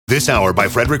This hour by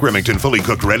Frederick Remington fully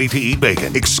cooked, ready-to-eat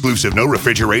bacon. Exclusive, no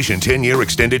refrigeration, 10-year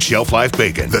extended shelf life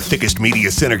bacon. The thickest,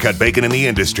 meatiest center-cut bacon in the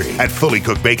industry at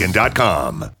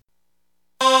fullycookedbacon.com.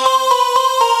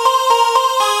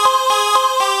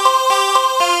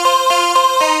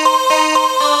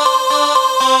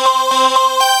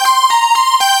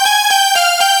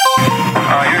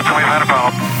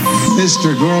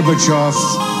 Mr. Gorbachev,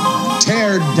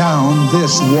 tear down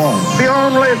this wall. The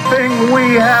only thing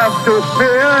we have to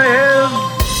fear is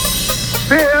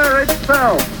fear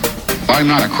itself. I'm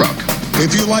not a crook.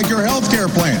 If you like your health care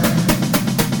plan,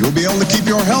 you'll be able to keep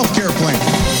your health care plan.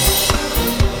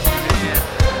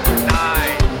 10, 9,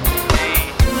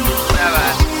 8,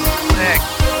 7, 6,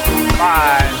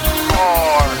 5,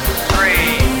 4, 3,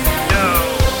 2,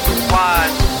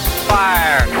 1,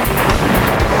 fire.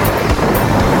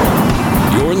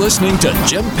 You're listening to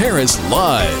Jim Paris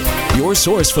Live, your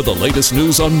source for the latest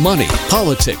news on money,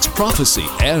 politics, prophecy,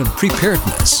 and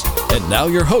preparedness. And now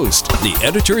your host, the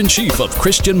editor-in-chief of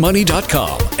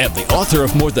ChristianMoney.com and the author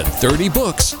of more than 30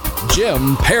 books,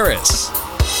 Jim Paris.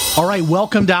 All right,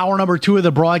 welcome to hour number 2 of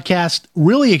the broadcast.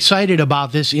 Really excited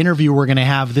about this interview we're going to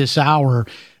have this hour.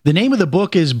 The name of the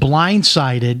book is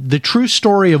Blindsided, the true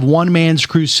story of one man's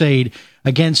crusade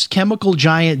against chemical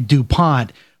giant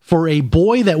DuPont for a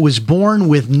boy that was born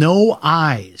with no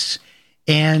eyes.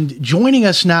 And joining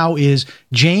us now is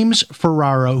James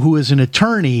Ferraro, who is an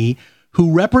attorney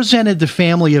who represented the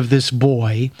family of this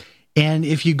boy. And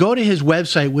if you go to his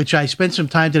website, which I spent some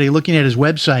time today looking at his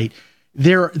website,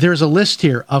 there's a list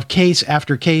here of case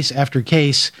after case after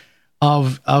case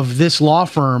of this law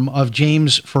firm of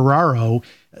James Ferraro,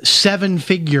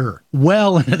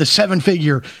 well into the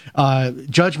seven-figure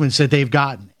judgments that they've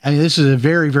gotten. I mean, this is a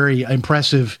very, very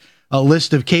impressive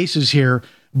list of cases here.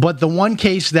 But the one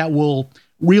case that will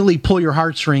really pull your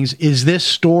heartstrings is this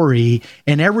story,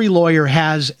 and every lawyer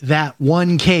has that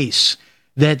one case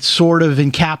that sort of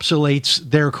encapsulates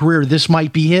their career. This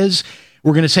might be his.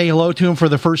 We're going to say hello to him for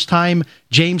the first time.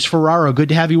 James Ferraro, good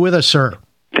to have you with us, sir.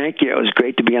 Thank you. It was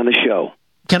great to be on the show.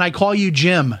 Can I call you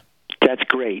Jim? That's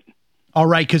great. All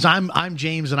right, because I'm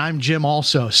James and I'm Jim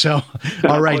also. So,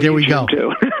 all right, there we go.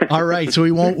 All right, so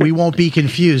we won't be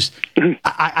confused.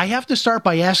 I have to start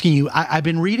by asking you. I've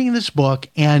been reading this book,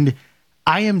 and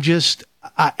I am just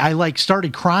I like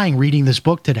started crying reading this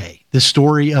book today. The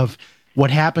story of what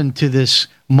happened to this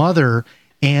mother,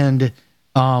 and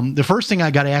the first thing I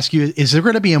got to ask you is there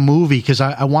going to be a movie? Because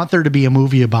I want there to be a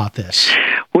movie about this.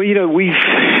 Well,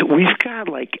 we've got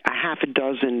like a half a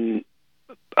dozen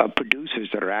producers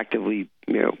that are actively,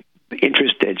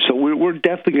 interested. So we're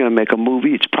definitely going to make a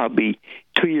movie. It's probably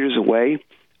 2 years away.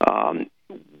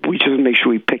 We just make sure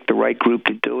we pick the right group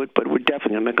to do it, but we're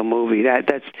definitely going to make a movie.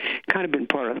 That's kind of been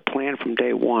part of the plan from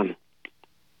day one.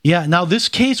 Yeah. Now, this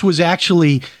case was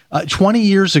actually 20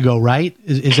 years ago, right?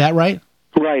 Is that right?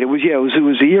 Right. It was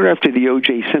a year after the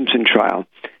O.J. Simpson trial.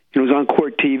 It was on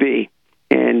Court TV.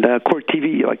 And Court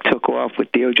TV took off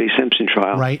with the O.J. Simpson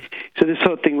trial. Right. So this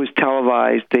whole thing was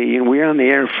televised. We were on the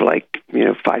air for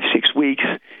 5-6 weeks,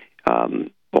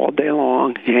 all day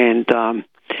long, and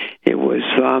it was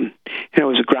it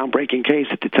was a groundbreaking case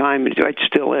at the time. It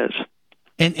still is.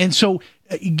 And so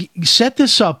set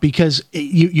this up, because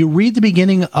you read the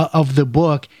beginning of the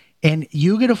book, and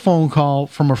you get a phone call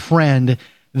from a friend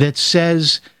that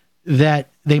says that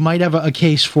they might have a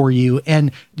case for you.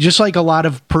 And just like a lot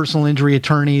of personal injury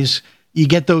attorneys, you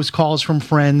get those calls from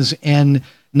friends, and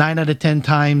 9 out of 10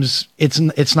 times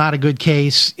it's not a good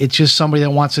case. It's just somebody that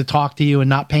wants to talk to you and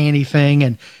not pay anything.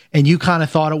 And you kind of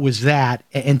thought it was that.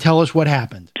 And tell us what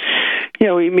happened. He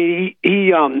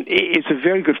is a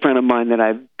very good friend of mine that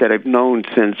I've known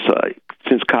since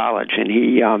college, and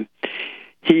he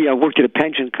worked at a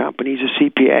pension company. He's a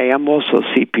CPA. I'm also a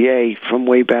CPA from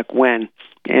way back when.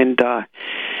 And a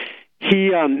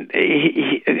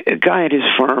guy at his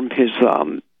firm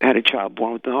had a child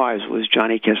born with no eyes. Was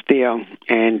Johnny Castillo,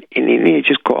 and he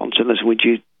just called and said, "Listen, would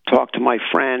you talk to my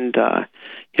friend,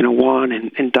 Juan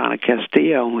and Donna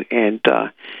Castillo?" And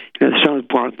the son was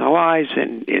born with no eyes,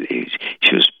 and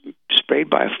she was sprayed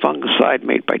by a fungicide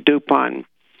made by DuPont.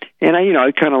 And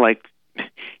I kind of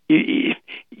you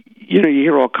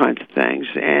hear all kinds of things,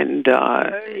 and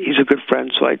he's a good friend,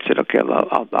 so I said, okay,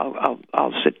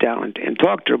 I'll sit down and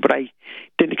talk to her, but I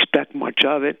didn't expect much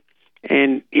of it.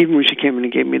 And even when she came in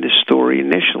and gave me the story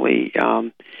initially,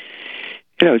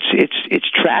 it's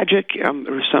tragic.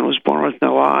 Her son was born with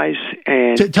no eyes,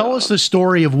 and tell us the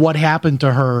story of what happened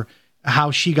to her,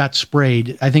 how she got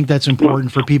sprayed. I think that's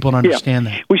important for people to understand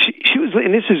that. Well, she was,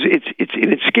 and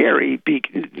it's scary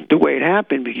the way it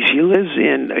happened, because she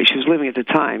was living at the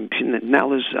time, she now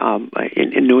lives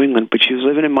in New England, but she was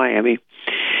living in Miami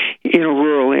in a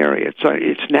rural area.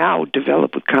 It's now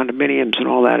developed with condominiums and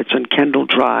all that. It's on Kendall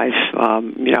Drive,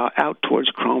 out towards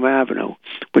Chrome Avenue,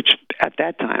 which at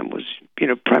that time was,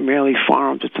 primarily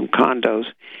farms with some condos.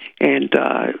 And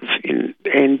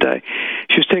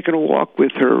she was taking a walk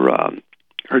with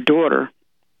her daughter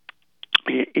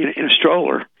in a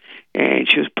stroller, and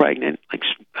she was pregnant, like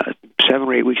 7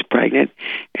 or 8 weeks pregnant,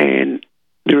 and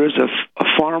there was a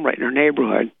farm right in her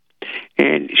neighborhood,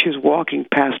 and she was walking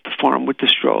past the farm with the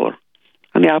stroller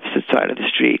on the opposite side of the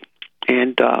street,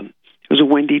 and it was a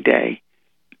windy day.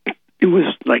 It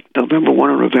was like November 1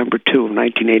 or November 2 of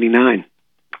 1989,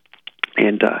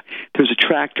 and there was a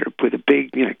tractor with a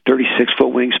big,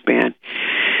 36-foot wingspan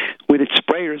with its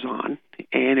sprayers on,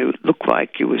 and it looked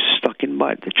like it was stuck in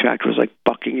mud. The tractor was like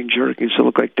bucking and jerking, so it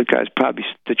looked like the driver's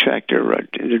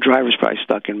probably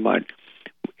stuck in mud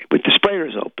with the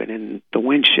sprayers open, and the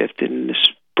wind shifted, and the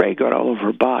spray got all over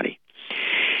her body.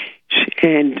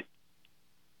 And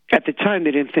at the time,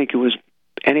 they didn't think it was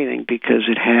anything, because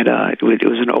it had it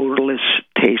was an odorless,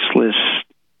 tasteless,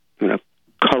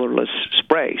 colorless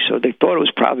spray, so they thought it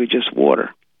was probably just water.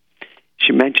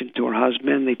 She mentioned to her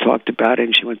husband, they talked about it,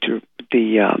 and she went to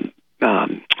the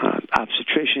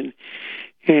obstetrician,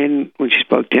 and when she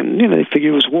spoke to him, they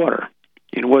figured it was water.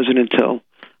 And it wasn't until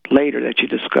later that she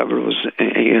discovered it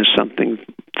was something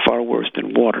far worse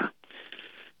than water.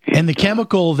 And the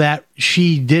chemical that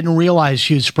she didn't realize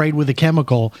she was sprayed with the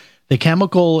chemical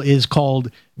is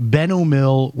called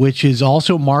Benomil, which is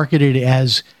also marketed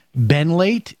as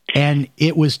Benlate, and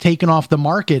it was taken off the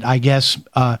market, I guess,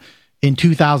 in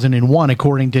 2001,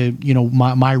 according to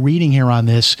my reading here on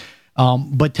this.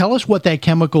 But tell us what that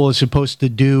chemical is supposed to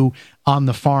do on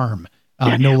the farm,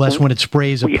 no less when it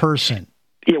sprays a person.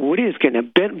 Yeah, what it is,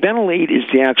 Benlate is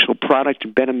the actual product.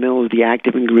 Benomil is the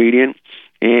active ingredient,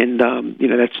 and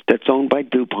that's owned by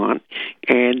DuPont.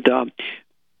 And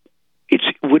it's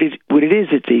what it is.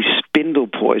 It's a spindle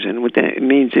poison. What that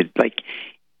means,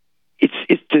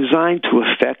 it's designed to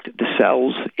affect the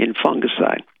cells in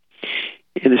fungicide.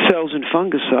 And the cells in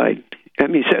fungicide, that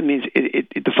means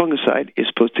the fungicide is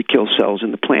supposed to kill cells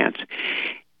in the plants.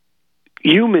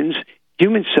 Human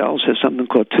cells have something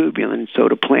called tubulin, and so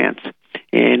do plants.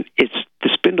 And it's the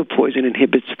spindle poison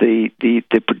inhibits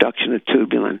the production of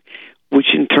tubulin,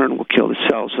 which in turn will kill the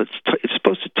cells. So it's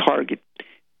supposed to target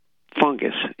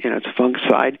fungus. It's a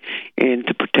fungicide, and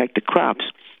to protect the crops.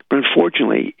 But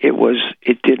unfortunately,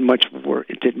 it did much worse.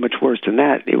 It did much worse than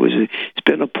that. It was a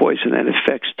spindle poison that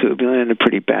affects tubulin in a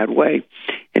pretty bad way,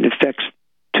 and affects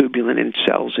tubulin in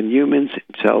cells in humans,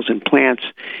 cells in plants,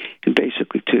 and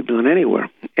basically tubulin anywhere.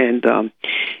 And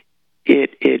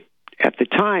it at the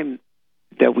time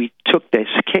that we took this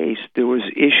case, there was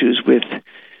issues with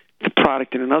the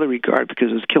product in another regard, because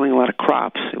it was killing a lot of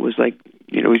crops. It was like,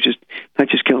 it was just not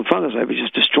just killing fungicide, it was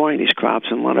just destroying these crops.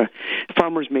 And a lot of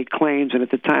farmers made claims, and at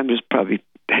the time there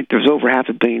was over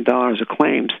 $500 million of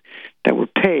claims that were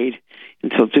paid,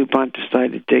 until DuPont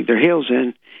decided to dig their heels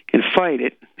in and fight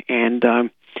it. And then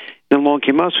along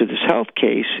came us with this health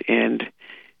case, and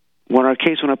when our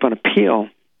case went up on appeal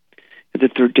at the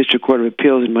Third District Court of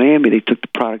Appeals in Miami, they took the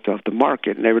product off the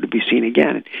market, never to be seen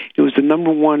again. It was the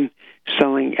number one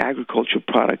selling agricultural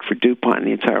product for DuPont in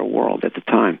the entire world at the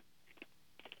time.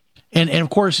 And of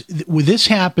course, this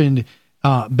happened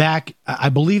back, I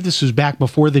believe this was back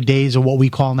before the days of what we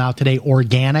call now today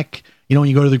organic. When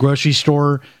you go to the grocery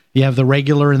store, you have the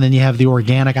regular and then you have the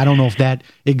organic. I don't know if that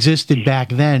existed back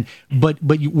then, but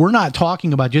we're not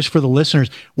talking about, just for the listeners,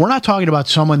 we're not talking about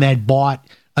someone that bought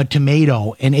a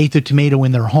tomato and ate the tomato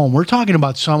in their home. We're talking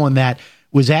about someone that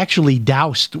was actually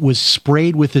doused, was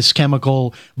sprayed with this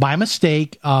chemical by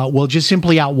mistake, just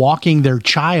simply out walking their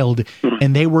child,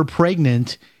 and they were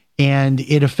pregnant, and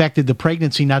it affected the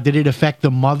pregnancy. Now, did it affect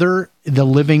the mother, the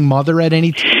living mother, at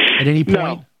any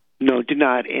point? No, it did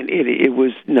not, and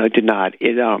it did not.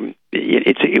 It's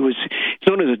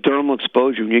known as a dermal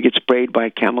exposure. When you get sprayed by a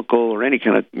chemical or any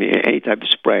type of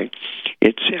spray,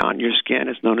 it's on your skin.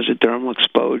 It's known as a dermal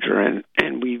exposure,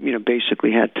 and we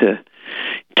basically had to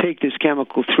take this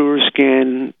chemical through her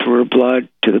skin, through her blood,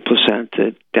 to the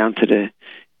placenta, down to the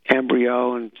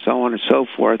embryo, and so on and so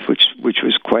forth, which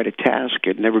was quite a task.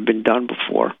 It had never been done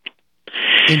before.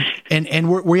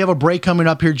 And we have a break coming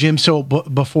up here, Jim. So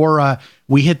before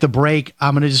we hit the break,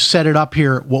 I'm going to just set it up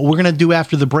here. What we're going to do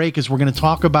after the break is we're going to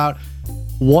talk about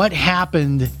what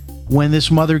happened when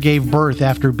this mother gave birth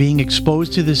after being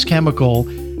exposed to this chemical.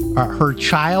 Her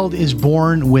child is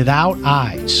born without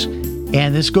eyes,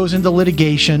 and this goes into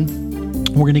litigation.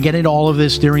 We're going to get into all of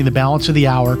this during the balance of the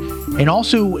hour. And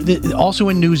also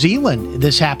in New Zealand,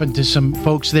 this happened to some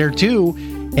folks there too.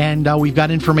 And we've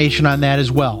got information on that as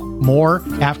well. More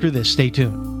after this. Stay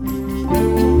tuned.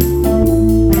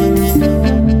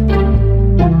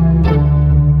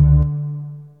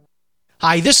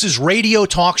 Hi, this is radio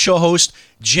talk show host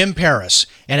Jim Paris.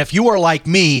 And if you are like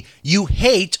me, you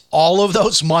hate all of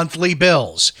those monthly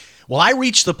bills. Well, I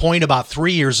reached the point about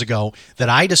 3 years ago that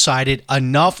I decided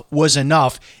enough was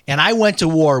enough, and I went to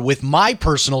war with my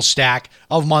personal stack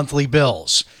of monthly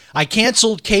bills. I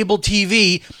canceled cable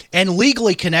TV and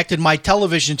legally connected my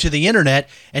television to the internet,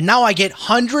 and now I get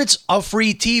hundreds of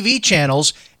free TV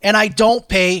channels, and I don't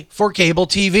pay for cable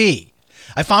TV.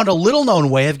 I found a little-known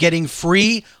way of getting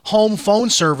free home phone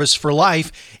service for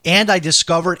life, and I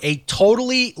discovered a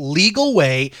totally legal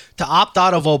way to opt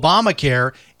out of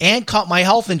Obamacare and cut my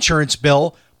health insurance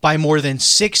bill by more than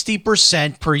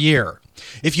 60% per year.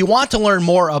 If you want to learn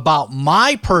more about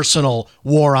my personal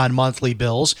war on monthly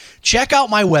bills, check out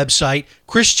my website,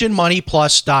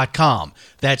 ChristianMoneyPlus.com.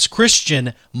 That's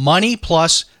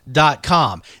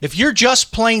ChristianMoneyPlus.com. If you're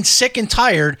just plain sick and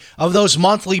tired of those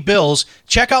monthly bills,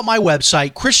 check out my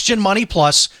website,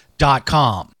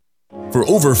 ChristianMoneyPlus.com. For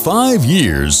over 5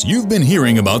 years, you've been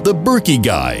hearing about the Berkey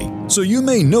guy, so you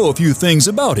may know a few things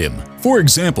about him. For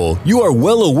example, you are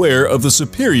well aware of the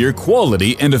superior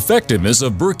quality and effectiveness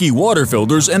of Berkey water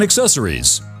filters and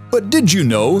accessories. But did you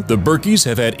know the Berkeys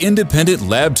have had independent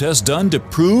lab tests done to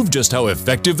prove just how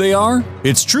effective they are?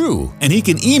 It's true, and he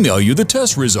can email you the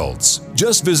test results.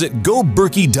 Just visit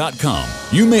goberkey.com.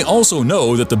 You may also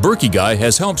know that the Berkey guy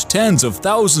has helped tens of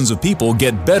thousands of people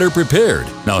get better prepared.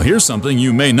 Now here's something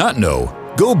you may not know.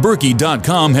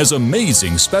 GoBerkey.com has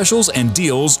amazing specials and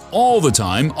deals all the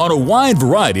time on a wide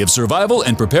variety of survival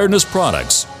and preparedness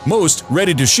products, most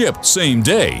ready to ship same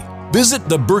day. Visit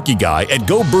the Berkey guy at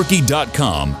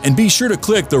goberkey.com and be sure to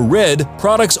click the red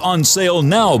Products on Sale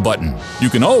Now button. You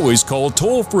can always call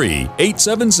toll-free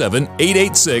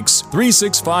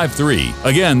 877-886-3653.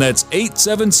 Again, that's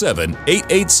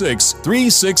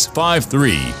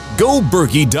 877-886-3653.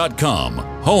 GoBerkey.com,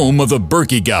 home of the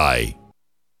Berkey guy.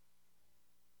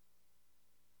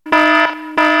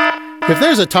 If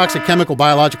there's a toxic chemical,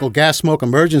 biological, gas, smoke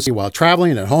emergency while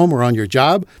traveling, at home, or on your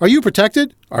job, are you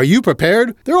protected? Are you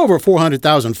prepared? There are over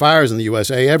 400,000 fires in the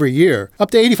USA every year.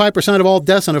 Up to 85% of all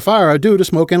deaths in a fire are due to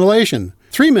smoke inhalation.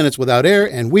 3 minutes without air,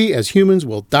 and we as humans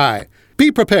will die.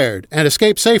 Be prepared and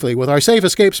escape safely with our Safe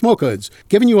Escape Smoke Hoods,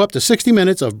 giving you up to 60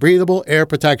 minutes of breathable air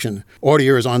protection. Order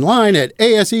yours online at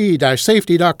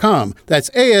ase-safety.com.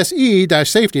 That's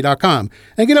ase-safety.com.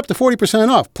 And get up to 40%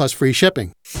 off, plus free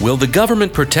shipping. Will the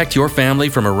government protect your family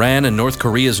from Iran and North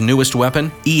Korea's newest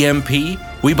weapon, EMP?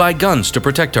 We buy guns to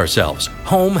protect ourselves,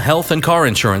 home, health, and car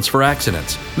insurance for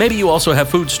accidents. Maybe you also have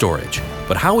food storage.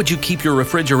 But how would you keep your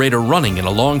refrigerator running in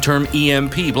a long-term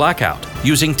EMP blackout?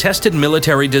 Using tested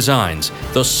military designs,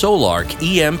 the Solarc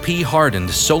EMP-hardened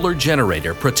solar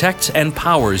generator protects and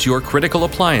powers your critical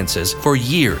appliances for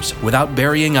years without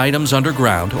burying items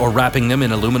underground or wrapping them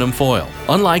in aluminum foil.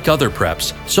 Unlike other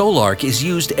preps, Solarc is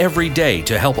used every day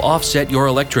to help offset your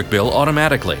electric bill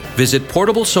automatically. Visit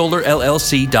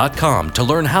PortableSolarLLC.com to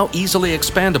learn how easily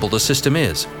expandable the system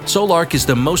is. Solarc is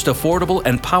the most affordable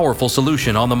and powerful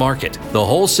solution on the market. The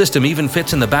whole system even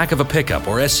fits in the back of a pickup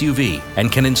or SUV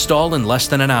and can install in less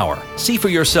than an hour. See for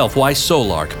yourself why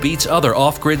Solarc beats other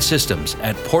off-grid systems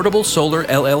at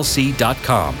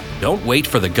PortableSolarLLC.com. Don't wait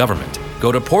for the government.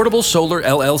 Go to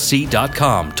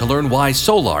PortableSolarLLC.com to learn why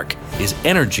Solarc is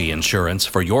energy insurance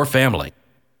for your family.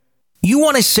 You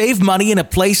want to save money in a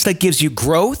place that gives you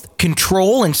growth,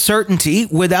 control, and certainty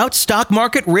without stock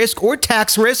market risk or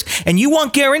tax risk, and you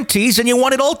want guarantees and you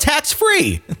want it all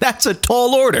tax-free. That's a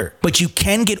tall order. But you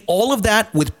can get all of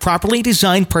that with properly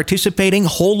designed participating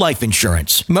whole life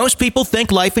insurance. Most people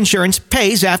think life insurance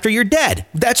pays after you're dead.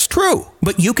 That's true.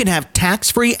 But you can have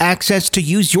tax-free access to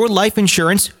use your life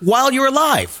insurance while you're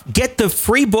alive. Get the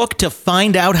free book to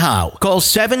find out how. Call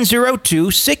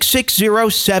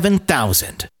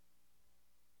 702-660-7000.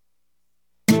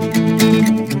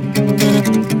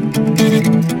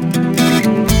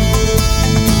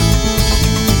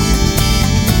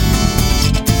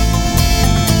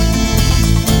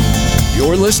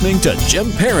 You're listening to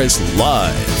Jim Paris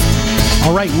Live.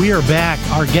 All right, we are back.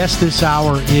 Our guest this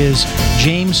hour is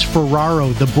James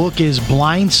Ferraro. The book is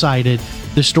Blindsided,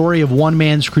 the story of one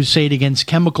man's crusade against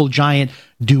chemical giant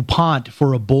DuPont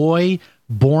for a boy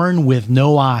born with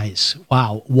no eyes.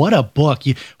 Wow, what a book.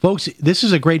 Folks, this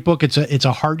is a great book. It's a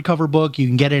hardcover book. You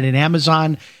can get it at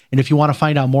Amazon. And if you want to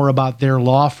find out more about their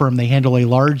law firm, they handle a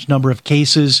large number of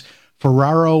cases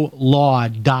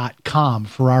FerraroLaw.com.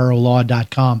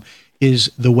 FerraroLaw.com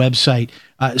is the website.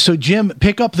 So, Jim,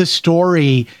 pick up the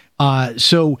story.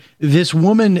 So this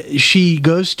woman, she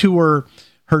goes to her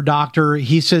doctor.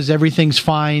 He says everything's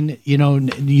fine.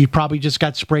 You probably just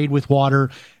got sprayed with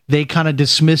water. They kind of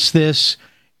dismiss this.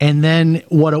 And then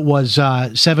what it was,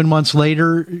 7 months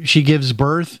later, she gives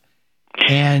birth.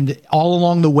 And all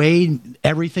along the way,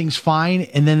 everything's fine.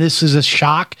 And then this is a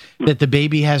shock that the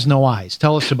baby has no eyes.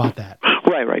 Tell us about that.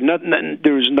 Right.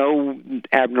 There was no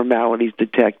abnormalities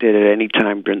detected at any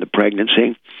time during the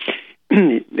pregnancy.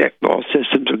 All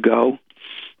systems are go.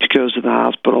 She goes to the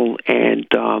hospital, and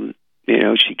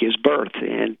she gives birth.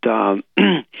 And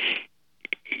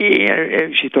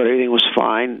she thought everything was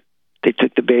fine. They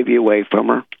took the baby away from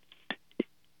her.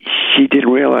 She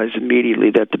didn't realize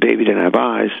immediately that the baby didn't have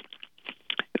eyes.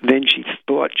 Then she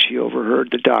thought she overheard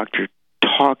the doctor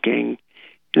talking.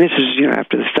 And this is,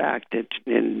 after the fact, and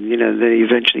they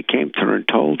eventually came to her and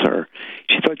told her.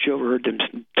 She thought she overheard them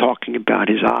talking about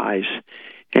his eyes,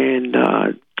 and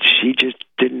she just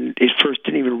didn't. It first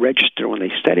didn't even register when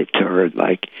they said it to her.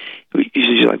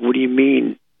 She's like, "What do you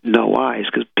mean no eyes?"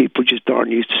 Because people just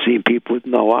aren't used to seeing people with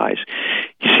no eyes.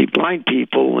 You see blind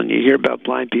people, and you hear about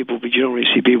blind people, but you don't really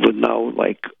see people with no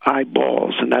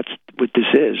eyeballs, and that's what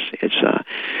this is. It's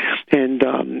then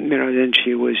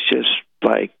she was just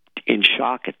in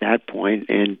shock at that point,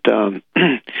 and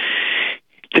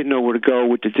didn't know where to go,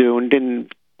 what to do, and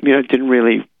didn't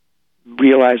really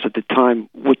realize at the time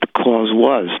what the cause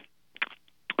was.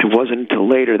 It wasn't until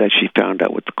later that she found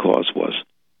out what the cause was.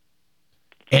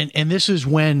 And this is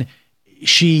when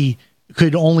she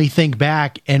could only think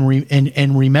back and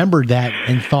remembered that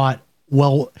and thought,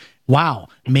 well, wow,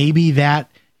 maybe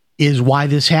that is why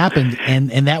this happened,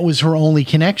 and that was her only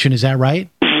connection. Is that right?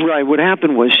 Right. What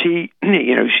happened was the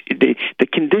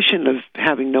condition of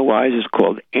having no eyes is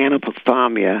called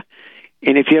anophthalmia,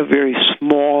 and if you have very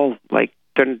small,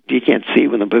 you can't see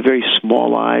with them, but very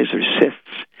small eyes or cysts,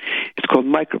 it's called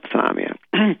microphthalmia.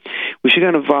 We should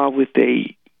get involved with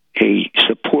a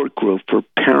support group for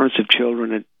parents of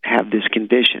children that have this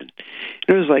condition.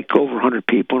 There was over 100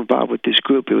 people involved with this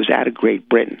group. It was out of Great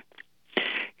Britain,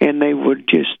 and they would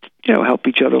just help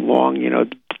each other along,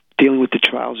 dealing with the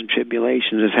trials and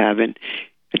tribulations of having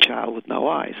a child with no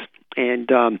eyes. And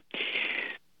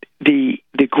the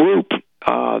group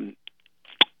was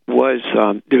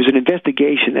there was an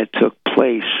investigation that took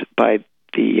place by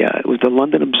it was the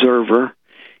London Observer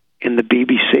and the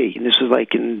BBC, and this was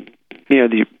in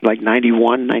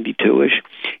 91, 92-ish,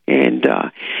 and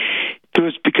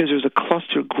because there was a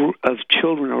cluster group of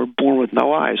children that were born with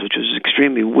no eyes, which was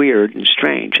extremely weird and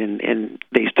strange, and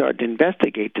they started to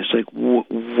investigate this,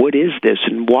 what is this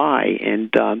and why?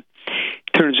 And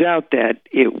turns out that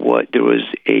there was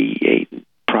a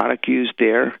product used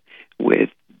there with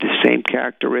the same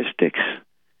characteristics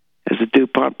as the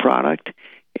DuPont product.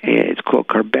 It's called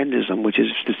carbendazim, which is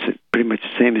pretty much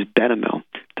the same as Benamil.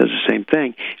 Does the same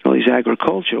thing. And all these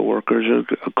agricultural workers are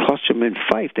a cluster in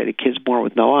Fife that had kids born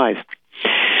with no eyes.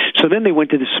 So then they went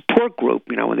to the support group,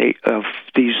 when they of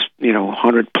these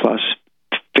 100 plus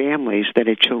families that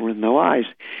had children with no eyes,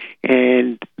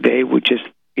 and they would just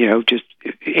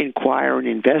inquire and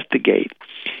investigate.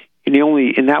 And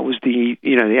that was they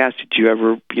asked, did you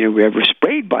ever were ever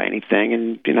sprayed by anything?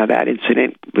 And that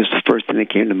incident was the first thing that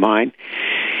came to mind.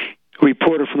 A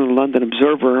reporter from the London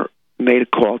Observer made a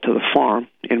call to the farm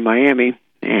in Miami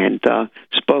and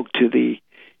spoke to the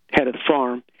head of the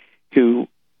farm, who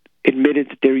admitted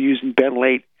that they were using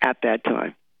Benlate at that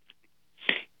time.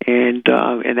 And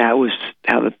that was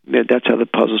that's how the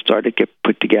puzzle started to get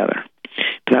put together.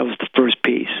 But that was the first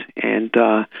piece, and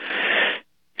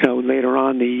later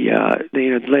on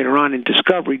later on in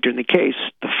discovery during the case,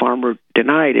 the farmer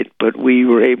denied it, but we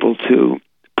were able to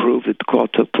prove that the call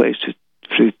took place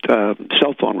through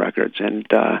cell phone records, and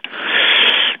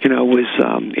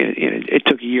it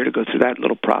took a year to go through that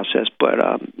little process, but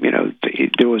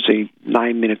there was a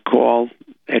 9-minute call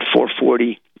at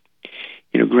 4:40,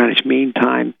 Greenwich Mean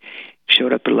Time.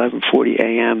 Showed up at 11:40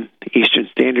 a.m. Eastern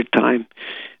Standard Time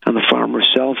on the farmer's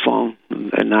cell phone,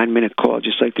 a 9-minute call,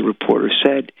 just like the reporter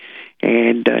said.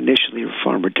 And initially, the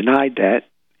farmer denied that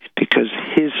because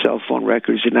his cell phone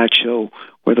records did not show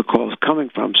where the call was coming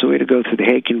from. So we had to go through the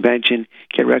Hague Convention,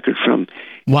 get record from.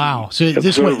 Wow! So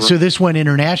this went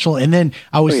international. And then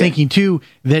I was thinking too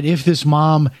that if this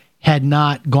mom had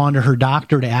not gone to her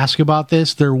doctor to ask about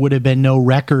this, there would have been no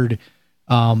record,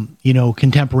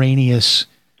 contemporaneous.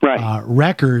 Right.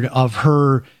 Record of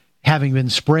her having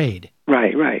been sprayed.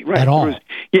 Right. At all. That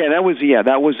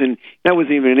wasn't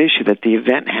even an issue that the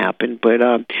event happened. But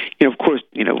of course,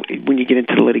 when you get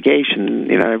into the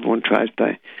litigation, everyone tries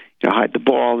to hide the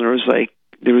ball. And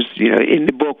there was in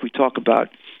the book we talk about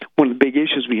one of the big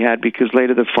issues we had, because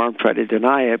later the farm tried to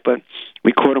deny it, but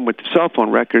we caught them with the cell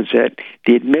phone records at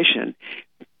the admission.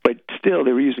 But still,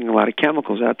 they were using a lot of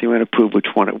chemicals out there. We had to prove which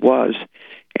one it was,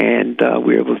 and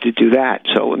we were able to do that.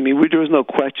 So, there was no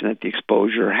question that the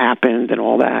exposure happened and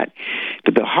all that.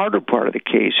 But the harder part of the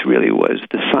case really was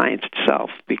the science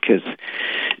itself, because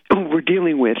we're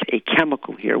dealing with a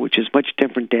chemical here, which is much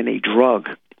different than a drug,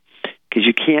 because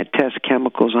you can't test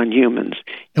chemicals on humans.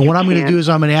 And what I'm going to do is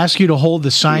I'm going to ask you to hold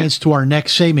the science to our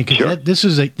next segment, because this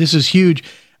is huge.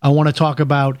 I want to talk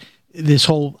about this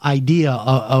whole idea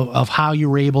of how you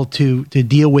were able to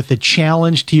deal with the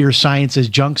challenge to your science as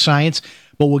junk science,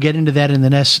 but we'll get into that in the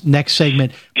next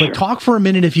segment. But talk for a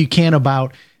minute, if you can,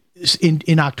 about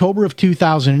in October of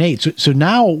 2008. So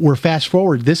now we're fast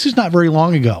forward. This is not very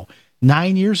long ago,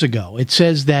 9 years ago. It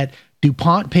says that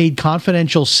DuPont paid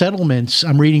confidential settlements,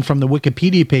 I'm reading from the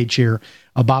Wikipedia page here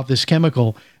about this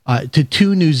chemical, to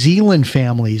 2 New Zealand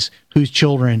families whose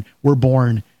children were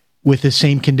born with the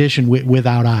same condition,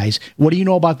 without eyes. What do you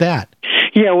know about that?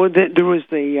 Yeah, well, there was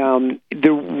we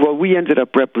ended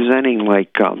up representing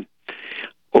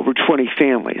over 20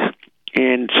 families,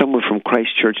 and some were from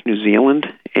Christchurch, New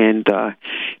Zealand. And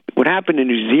what happened in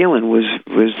New Zealand was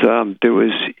there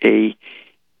was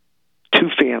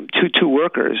two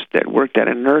workers that worked at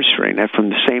a nursery, and they're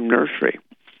from the same nursery.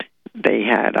 They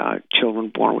had children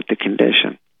born with the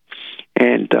condition,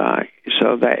 and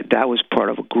so that was part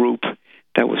of a group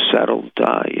that was settled,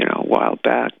 a while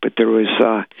back. But there was,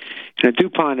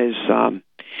 DuPont is,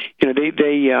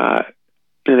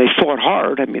 they fought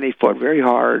hard. They fought very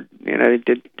hard. They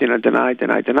did, deny,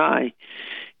 and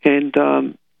at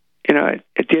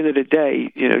the end of the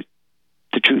day,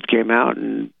 the truth came out,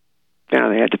 and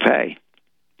they had to pay,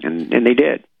 and they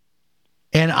did.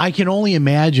 And I can only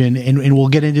imagine, and we'll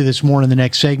get into this more in the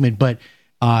next segment, but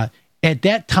at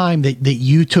that time that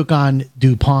you took on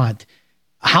DuPont,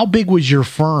 how big was your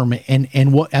firm,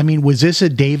 and what, was this a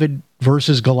David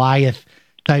versus Goliath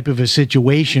type of a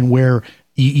situation where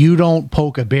you don't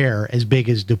poke a bear as big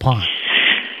as DuPont?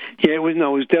 Yeah, it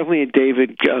was definitely a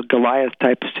David Goliath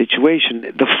type of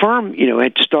situation. The firm,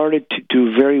 had started to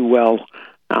do very well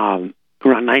around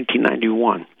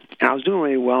 1991. And I was doing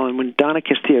really well, and when Donna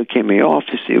Castillo came in the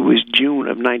office, it was June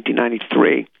of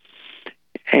 1993.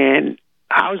 And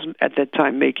I was, at that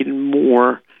time, making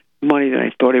more money than I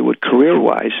thought I would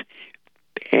career-wise.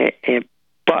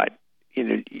 But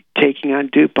taking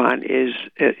on DuPont is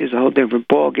a whole different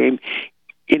ballgame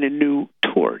in a new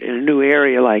tort, in a new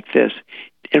area like this,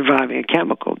 involving a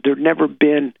chemical. There'd never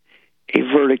been a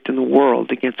verdict in the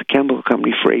world against a chemical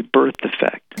company for a birth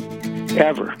defect,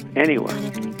 ever, anywhere.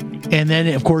 And then,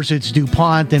 of course, it's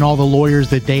DuPont and all the lawyers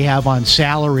that they have on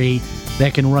salary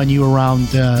that can run you around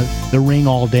the ring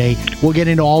all day. We'll get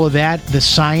into all of that, the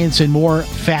science and more.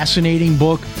 Fascinating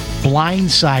book,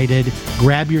 Blindsided.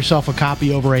 Grab yourself a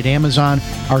copy over at Amazon.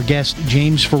 Our guest,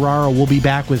 James Ferraro, will be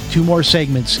back with 2 more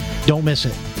segments. Don't miss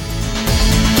it.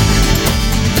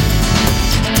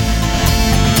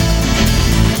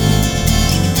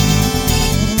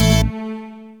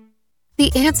 The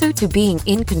answer to being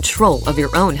in control of your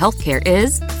own healthcare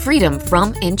is freedom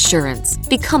from insurance.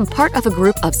 Become part of a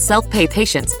group of self-pay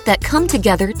patients that come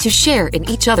together to share in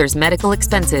each other's medical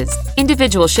expenses.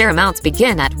 Individual share amounts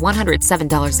begin at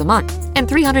 $107 a month and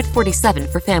 $347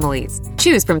 for families.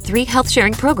 Choose from 3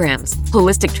 health-sharing programs.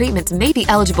 Holistic treatments may be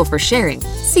eligible for sharing.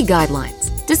 See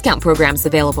guidelines. Discount programs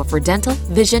available for dental,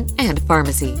 vision, and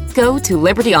pharmacy. Go to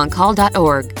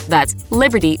libertyoncall.org. That's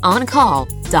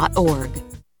libertyoncall.org.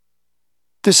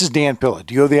 This is Dan Pilla.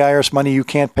 Do you owe the IRS money you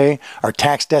can't pay? Are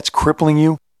tax debts crippling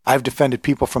you? I've defended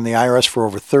people from the IRS for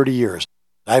over 30 years.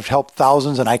 I've helped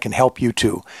thousands, and I can help you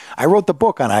too. I wrote the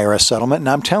book on IRS settlement, and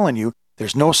I'm telling you,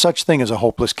 there's no such thing as a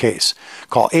hopeless case.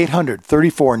 Call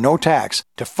 800-34-NO-TAX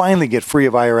to finally get free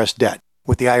of IRS debt.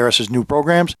 With the IRS's new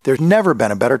programs, there's never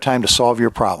been a better time to solve your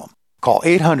problem. Call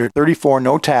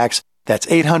 800-34-NO-TAX. That's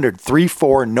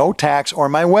 800-34-NO-TAX, or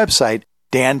my website,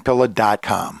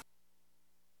 danpilla.com.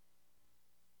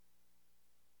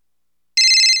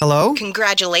 Hello?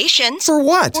 Congratulations. For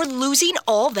what? For losing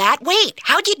all that weight.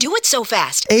 How'd you do it so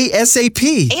fast?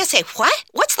 ASAP. ASAP what?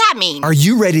 What's that mean? Are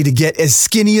you ready to get as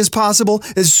skinny as possible,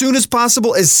 as soon as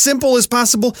possible, as simple as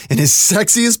possible, and as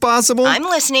sexy as possible? I'm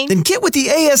listening. Then get with the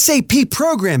ASAP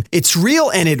program. It's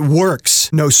real and it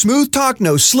works. No smooth talk,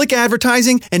 no slick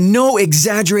advertising, and no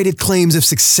exaggerated claims of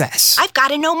success. I've got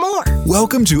to know more.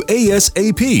 Welcome to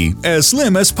ASAP, as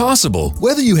slim as possible.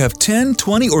 Whether you have 10,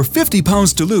 20, or 50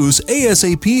 pounds to lose,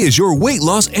 ASAP ASAP is your weight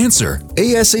loss answer.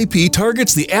 ASAP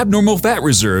targets the abnormal fat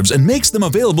reserves and makes them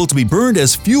available to be burned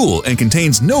as fuel and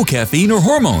contains no caffeine or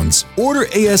hormones. Order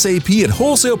ASAP at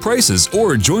wholesale prices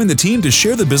or join the team to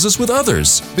share the business with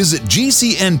others. Visit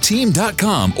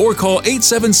GCNteam.com or call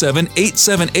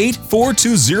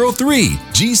 877-878-4203.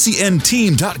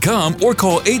 GCNteam.com or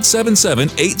call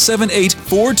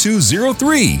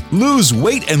 877-878-4203. Lose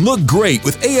weight and look great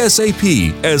with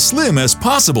ASAP, as slim as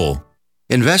possible.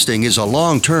 Investing is a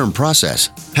long-term process.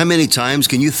 How many times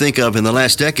can you think of in the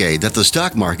last decade that the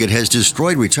stock market has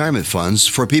destroyed retirement funds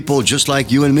for people just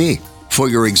like you and me? For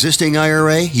your existing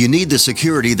IRA, you need the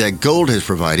security that gold has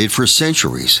provided for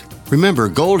centuries. Remember,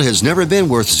 gold has never been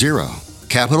worth zero.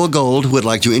 Capital Gold would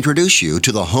like to introduce you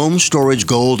to the Home Storage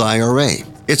Gold IRA.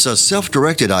 It's a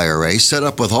self-directed IRA set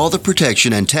up with all the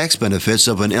protection and tax benefits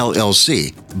of an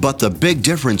LLC. But the big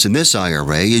difference in this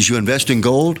IRA is you invest in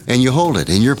gold and you hold it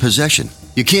in your possession.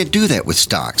 You can't do that with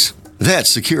stocks. That's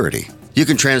security. You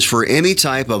can transfer any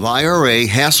type of IRA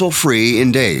hassle-free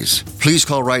in days. Please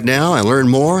call right now and learn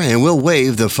more, and we'll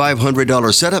waive the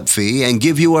 $500 setup fee and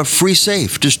give you a free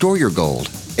safe to store your gold.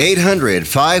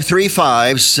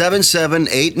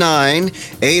 800-535-7789.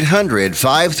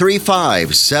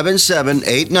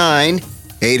 800-535-7789.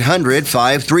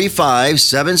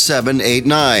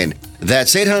 800-535-7789.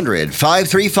 That's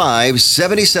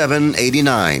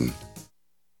 800-535-7789.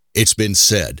 It's been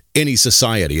said, any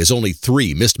society is only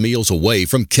 3 missed meals away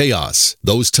from chaos.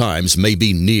 Those times may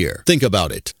be near. Think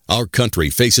about it. Our country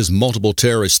faces multiple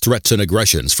terrorist threats and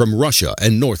aggressions from Russia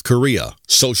and North Korea.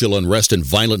 Social unrest and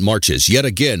violent marches yet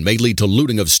again may lead to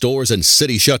looting of stores and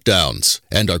city shutdowns.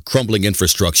 And our crumbling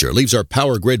infrastructure leaves our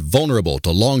power grid vulnerable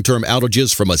to long-term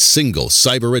outages from a single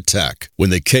cyber attack. When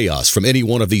the chaos from any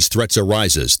one of these threats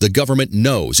arises, the government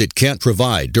knows it can't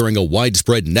provide during a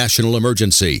widespread national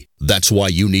emergency. That's why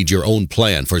you need your own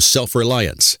plan for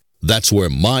self-reliance. That's where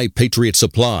My Patriot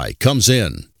Supply comes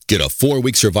in. Get a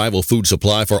 4-week survival food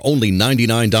supply for only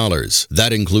 $99.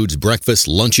 That includes breakfast,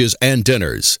 lunches, and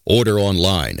dinners. Order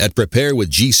online at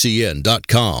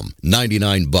preparewithgcn.com.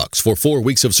 $99 for 4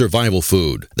 weeks of survival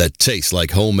food that tastes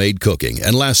like homemade cooking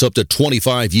and lasts up to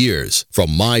 25 years.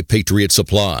 From My Patriot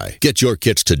Supply. Get your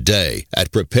kits today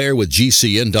at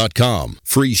preparewithgcn.com.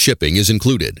 Free shipping is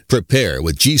included.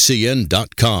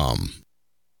 Preparewithgcn.com.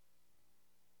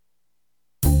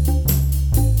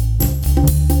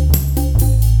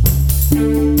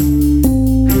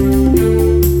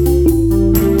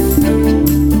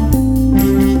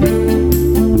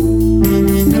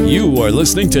 You are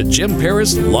listening to Jim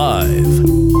Paris Live.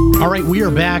 All right, we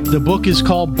are back. The book is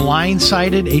called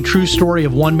Blindsided, a true story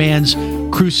of one man's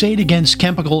crusade against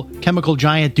chemical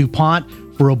giant DuPont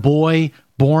for a boy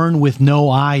born with no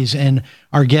eyes. And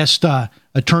our guest,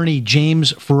 attorney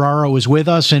James Ferraro, is with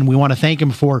us, and we want to thank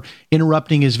him for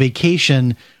interrupting his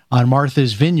vacation on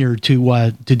Martha's Vineyard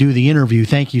to do the interview.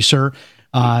 Thank you, sir.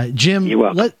 Jim,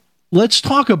 let's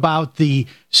talk about the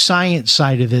science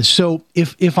side of this. So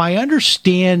if I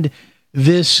understand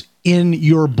this in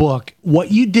your book,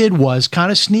 what you did was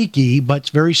kind of sneaky, but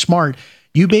very smart.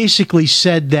 You basically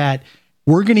said that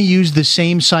we're going to use the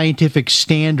same scientific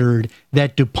standard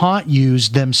that DuPont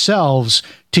used themselves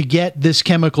to get this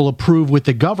chemical approved with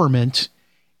the government,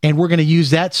 and we're going to use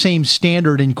that same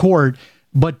standard in court.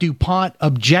 But DuPont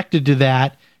objected to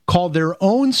that, called their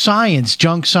own science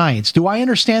junk science. Do I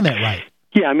understand that right?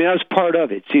 Yeah, I mean, that was part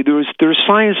of it. See, there's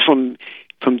science from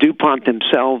DuPont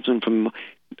themselves and from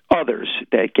others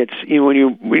that gets, when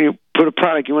you put a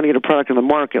product, you want to get a product on the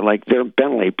market, like their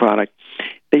Bentley product,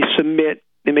 they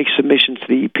make submissions to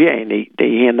the EPA, and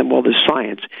they hand them all this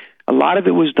science. A lot of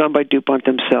it was done by DuPont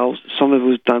themselves. Some of it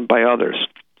was done by others.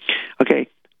 Okay,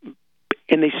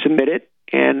 and they submit it.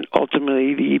 And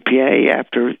ultimately, the EPA,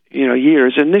 after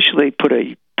years, initially put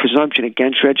a presumption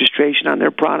against registration on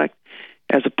their product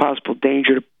as a possible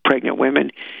danger to pregnant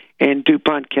women. And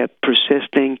DuPont kept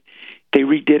persisting. They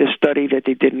redid a study that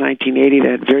they did in 1980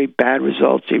 that had very bad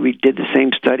results. They redid the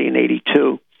same study in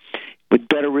 82 with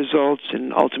better results,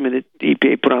 and ultimately the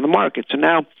EPA put on the market. So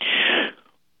now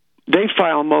they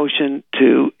file a motion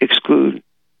to exclude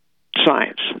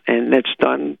science, and that's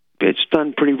done. It's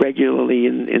done pretty regularly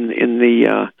in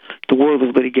the world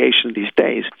of litigation these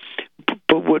days.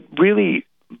 But what really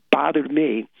bothered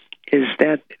me is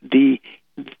that the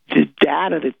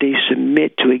data that they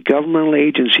submit to a governmental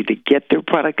agency to get their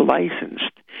product licensed,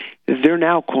 they're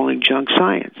now calling junk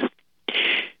science.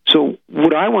 So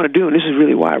what I want to do, and this is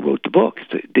really why I wrote the book,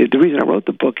 the reason I wrote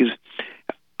the book is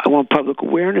I want public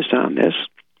awareness on this,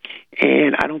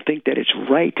 and I don't think that it's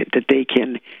right that they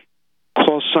can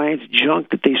call science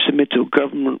junk that they submit to a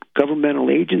governmental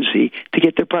agency to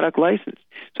get their product licensed.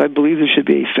 So I believe there should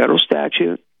be a federal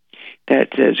statute that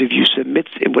says if you submit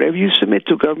whatever you submit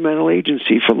to a governmental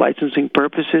agency for licensing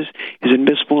purposes is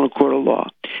admissible in a court of law.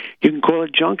 You can call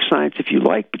it junk science if you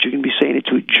like, but you're going to be saying it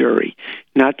to a jury,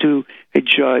 not to a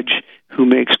judge who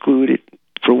may exclude it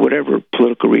for whatever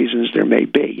political reasons there may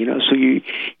be. So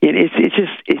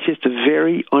it's just a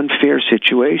very unfair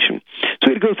situation. So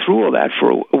we had to go through all that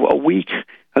for a week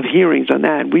of hearings on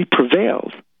that, and we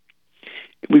prevailed.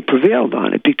 We prevailed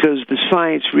on it because the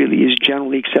science really is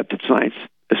generally accepted science,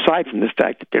 aside from the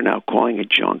fact that they're now calling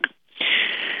it junk.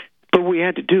 But what we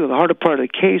had to do, the harder part of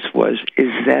the case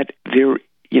is that there,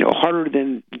 harder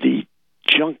than the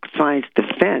junk science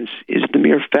defense is the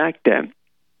mere fact that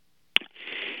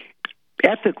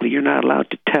ethically you're not allowed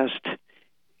to test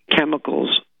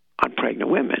chemicals on pregnant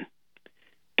women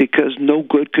because no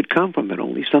good could come from it.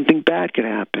 Only something bad could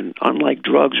happen, unlike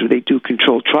drugs where they do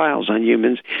controlled trials on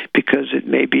humans because it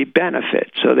may be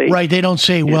benefit. So they don't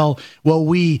say, well,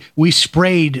 we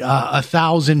sprayed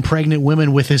 1,000 pregnant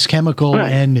women with this chemical,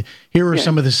 and here are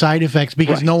some of the side effects,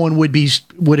 because no one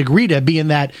would agree to be in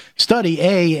that study,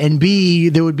 A, and B,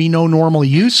 there would be no normal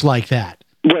use like that.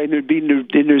 Right,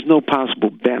 there's no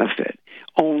possible benefit,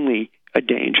 only a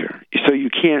danger. So you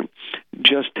can't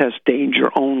just test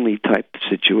danger only type of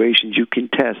situations. You can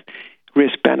test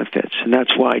risk benefits, and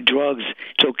that's why drugs,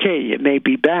 it's okay, it may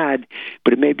be bad,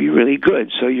 but it may be really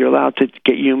good. So you're allowed to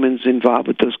get humans involved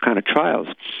with those kind of trials.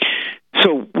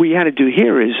 So what we had to do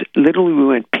here is literally we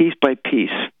went piece by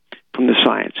piece from the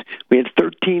science. We had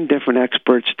 13 different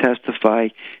experts testify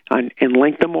on, and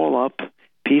linked them all up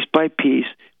piece by piece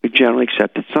with generally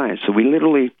accepted science. So we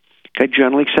literally got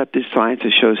generally accepted science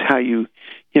that shows how you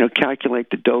calculate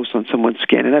the dose on someone's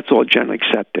skin, and that's all generally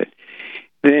accepted.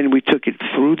 Then we took it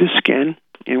through the skin,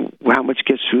 and how much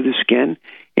gets through the skin,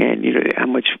 and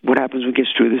what happens when it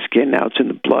gets through the skin. Now it's in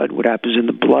the blood. What happens in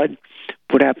the blood?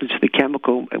 What happens to the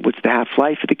chemical? What's the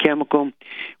half-life of the chemical?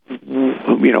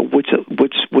 What's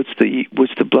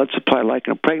the blood supply like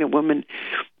in a pregnant woman?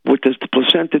 What does the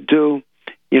placenta do?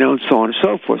 And so on and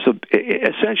so forth. So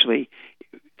essentially,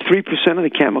 3% of the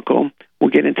chemical will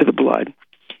get into the blood,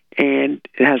 and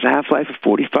it has a half-life of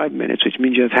 45 minutes, which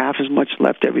means you have half as much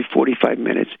left every 45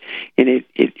 minutes, and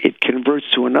it converts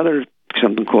to another,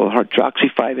 something called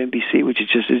hydroxy-5-MBC, which is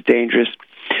just as dangerous.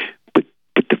 But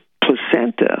the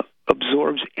placenta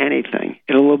absorbs anything.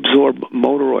 It'll absorb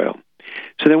motor oil.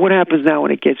 So then what happens now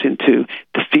when it gets into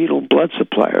the fetal blood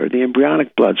supply or the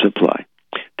embryonic blood supply?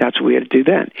 That's what we had to do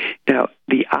then. Now,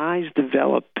 the eyes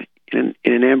develop in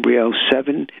an embryo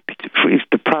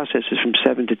the process is from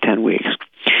 7 to 10 weeks.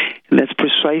 And that's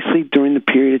precisely during the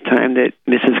period of time that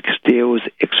Mrs. Castillo was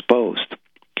exposed.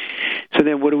 So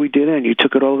then what do we do then? You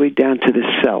took it all the way down to the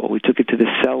cell. We took it to the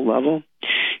cell level,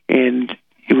 and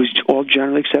it was all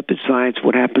generally accepted science.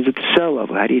 What happens at the cell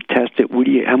level? How do you test it?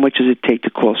 How much does it take to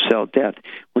cause cell death?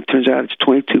 Well, it turns out it's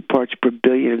 22 parts per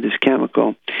billion of this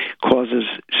chemical causes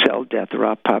cell death or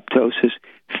apoptosis.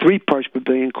 3 parts per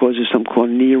billion causes something called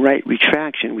near-right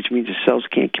retraction, which means the cells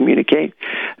can't communicate.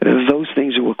 Those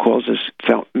things are what causes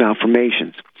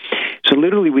malformations. So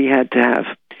literally we had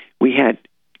geneticists,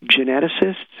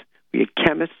 we had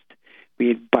chemists, we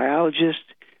had biologists,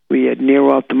 we had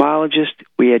neuro-ophthalmologists,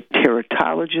 we had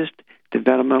teratologists,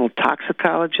 developmental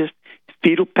toxicologists,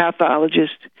 fetal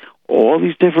pathologists, all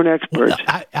these different experts.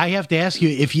 Well, I have to ask you,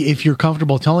 if you're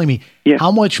comfortable telling me,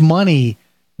 how much money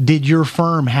did your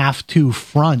firm have to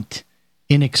front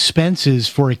in expenses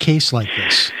for a case like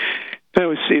this?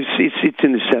 It's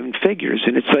in the 7 figures,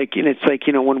 and it's like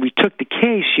when we took the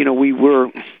case, we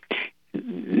were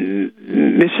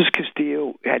Mrs.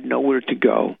 Castillo had nowhere to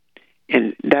go,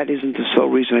 and that isn't the sole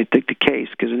reason I took the case,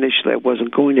 because initially I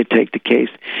wasn't going to take the case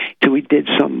till we did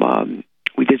some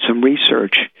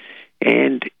research,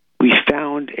 and we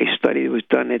found a study that was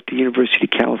done at the University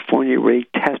of California where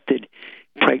they tested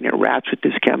pregnant rats with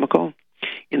this chemical.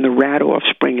 In the rat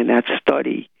offspring in that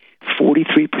study,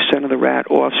 43% of the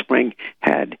rat offspring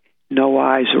had no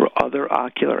eyes or other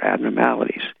ocular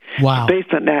abnormalities. Wow.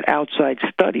 Based on that outside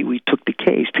study, we took the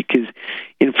case because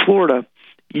in Florida,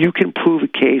 you can prove a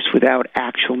case without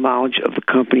actual knowledge of the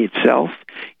company itself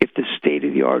if the state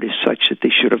of the art is such that they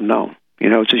should have known.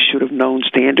 It's a should-have-known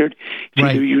standard.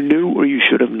 Right. Either you knew or you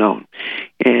should have known.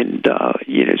 And,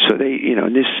 so they,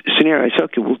 in this scenario, I said,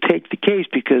 okay, we'll take the case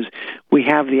because we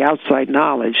have the outside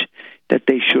knowledge that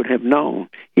they should have known,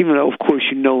 even though, of course,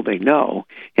 they know.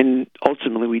 And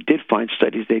ultimately, we did find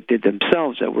studies they did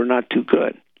themselves that were not too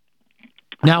good.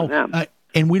 Now,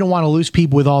 And we don't want to lose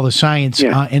people with all the science.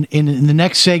 Yeah. And in the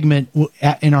next segment,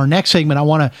 I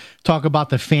want to talk about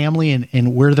the family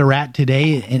and where they're at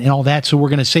today and all that. So we're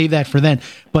going to save that for then.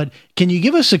 But can you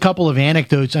give us a couple of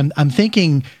anecdotes? I'm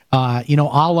thinking, a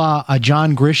la a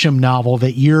John Grisham novel,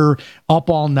 that you're up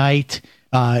all night.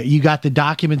 You got the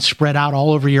documents spread out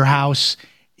all over your house.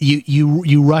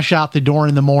 You rush out the door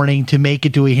in the morning to make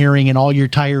it to a hearing, and all your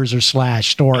tires are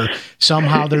slashed, or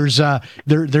somehow there's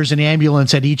an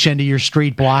ambulance at each end of your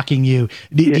street blocking you.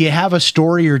 Do you have a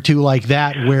story or two like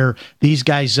that where these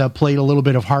guys played a little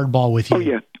bit of hardball with you? Oh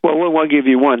yeah. Well, I'll give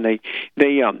you one. They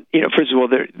first of all,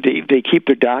 they keep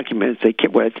their documents. At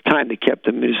the time they kept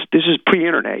them. This is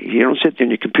pre-internet. You don't sit there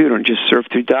on your computer and just surf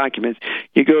through documents.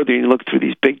 You go there and you look through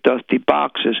these big dusty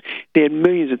boxes. They had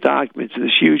millions of documents in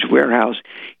this huge warehouse,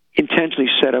 intentionally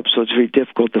set up so it's very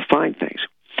difficult to find things.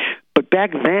 But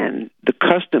back then, the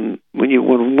custom,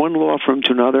 when one law firm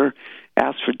to another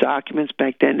asked for documents,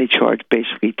 back then they charged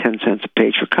basically 10 cents a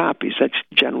page for copies. That's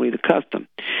generally the custom.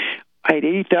 I had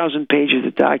 80,000 pages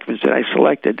of documents that I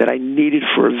selected that I needed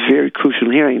for a very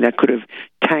crucial hearing that could have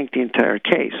tanked the entire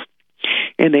case.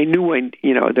 And they knew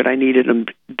that I needed them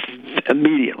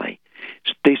immediately.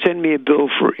 So they sent me a bill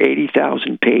for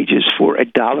 80,000 pages for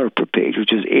 $1 per page,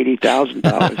 which is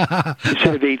 $80,000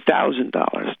 instead of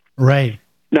 $8,000. Right.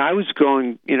 Now, I was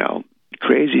going,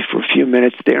 crazy for a few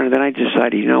minutes there, and then I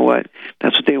decided, you know what,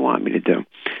 that's what they want me to do.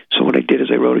 So what I did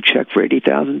is I wrote a check for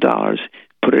 $80,000,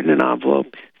 put it in an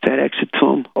envelope, FedEx it to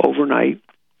them overnight,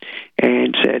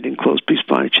 and said, enclosed, please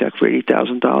find a check for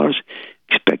 $80,000.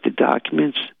 Expect the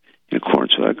documents in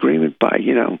accordance with our agreement by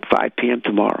 5 p.m.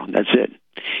 tomorrow. That's it.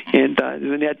 And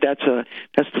that's the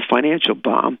financial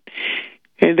bomb.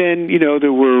 And then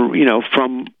there were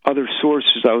from other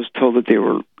sources I was told that they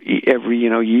were every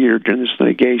year during this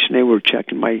litigation they were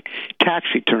checking my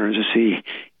tax returns to see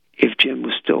if Jim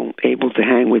was still able to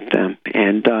hang with them.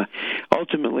 And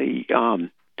ultimately.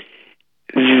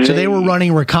 So they were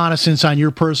running reconnaissance on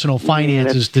your personal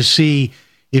finances to see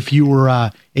if you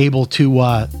were able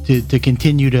to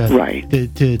continue to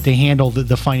handle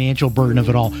the financial burden of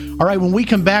it all. All right, when we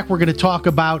come back, we're going to talk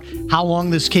about how long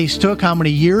this case took, how many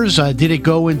years, did it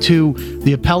go into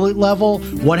the appellate level,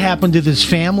 what happened to this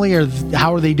family, or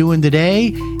how are they doing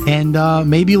today, and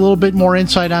maybe a little bit more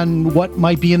insight on what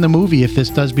might be in the movie if this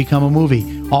does become a movie.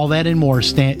 All that and more.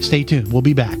 Stay tuned. We'll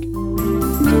be back.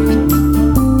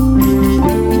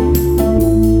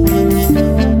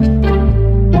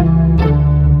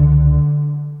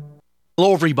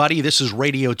 Hello, everybody. This is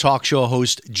radio talk show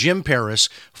host Jim Paris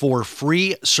for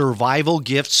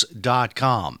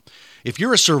freesurvivalgifts.com. If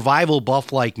you're a survival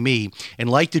buff like me and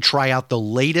like to try out the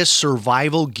latest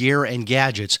survival gear and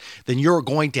gadgets, then you're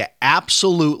going to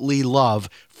absolutely love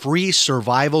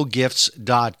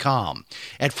freesurvivalgifts.com.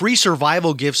 At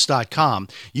freesurvivalgifts.com,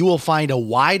 you will find a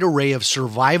wide array of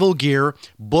survival gear,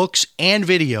 books, and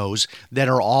videos that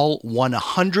are all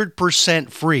 100%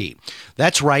 free.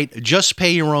 That's right, just pay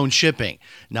your own shipping.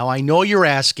 Now, I know you're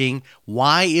asking,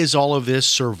 why is all of this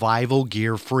survival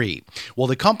gear free? Well,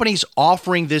 the companies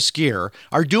offering this gear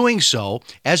are doing so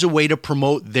as a way to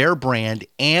promote their brand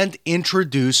and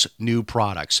introduce new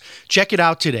products. Check it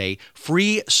out today,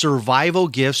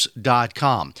 freesurvivalgifts.com.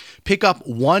 Pick up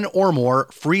one or more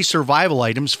free survival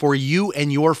items for you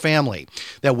and your family.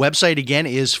 That website again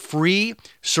is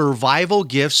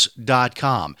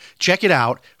freesurvivalgifts.com. Check it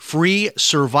out,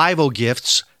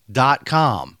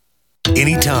 freesurvivalgifts.com.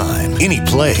 Anytime, any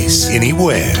place,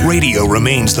 anywhere. Radio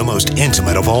remains the most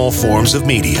intimate of all forms of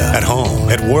media. At home,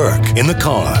 at work, in the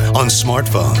car, on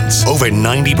smartphones. Over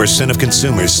 90% of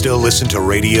consumers still listen to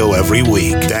radio every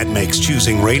week. That makes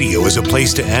choosing radio as a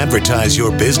place to advertise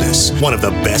your business one of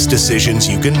the best decisions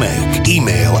you can make.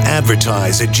 Email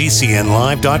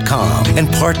advertise@gcnlive.com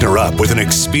and partner up with an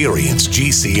experienced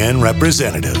GCN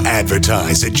representative.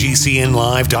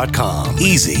 Advertise@gcnlive.com.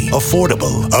 Easy,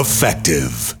 affordable,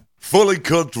 effective. Fully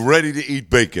cooked, ready-to-eat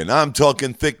bacon. I'm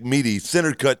talking thick, meaty,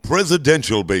 center-cut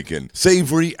presidential bacon.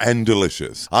 Savory and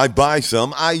delicious. I buy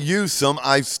some, I use some,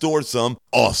 I store some.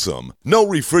 Awesome. No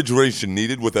refrigeration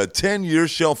needed with a 10-year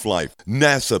shelf life.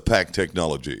 NASA-packed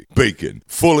technology. Bacon.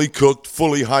 Fully cooked,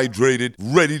 fully hydrated,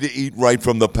 ready to eat right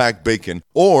from the packed bacon.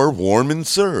 Or warm and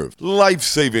served.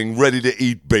 Life-saving,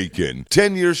 ready-to-eat bacon.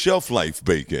 10-year shelf life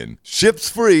bacon. Ships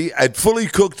free at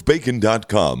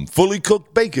fullycookedbacon.com.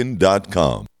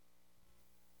 Fullycookedbacon.com.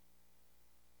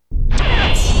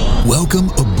 Welcome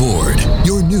aboard.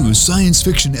 Your new science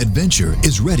fiction adventure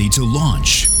is ready to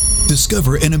launch.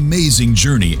 Discover an amazing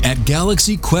journey at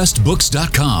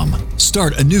GalaxyQuestBooks.com.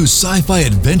 Start a new sci-fi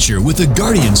adventure with the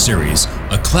Guardian series,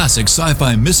 a classic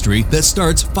sci-fi mystery that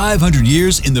starts 500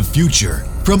 years in the future.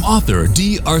 from author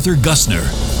D. Arthur Gusner.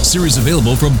 Series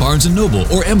available from Barnes & Noble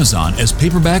or Amazon as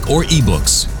paperback or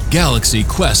ebooks.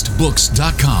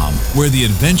 GalaxyQuestBooks.com, where the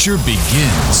adventure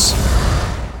begins.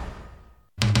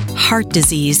 Heart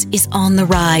disease is on the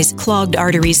rise. Clogged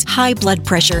arteries, high blood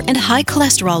pressure, and high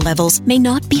cholesterol levels may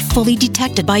not be fully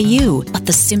detected by you, but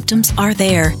the symptoms are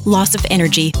there. Loss of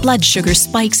energy, blood sugar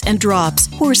spikes and drops,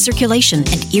 poor circulation,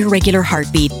 and irregular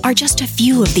heartbeat are just a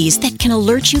few of these that can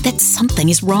alert you that something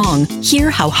is wrong. Hear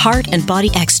how Heart and Body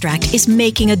Extract is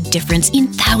making a difference in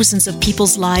thousands of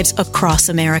people's lives across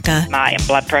America. My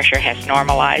blood pressure has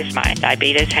normalized. My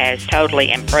diabetes has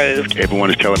totally improved. Everyone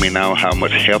is telling me now how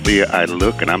much healthier I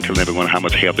look, and I'm telling everyone how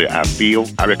much healthier I feel.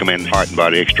 I recommend Heart and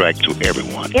Body Extract to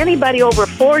everyone. Anybody over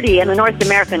 40 in the North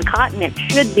American continent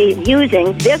should be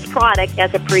using this product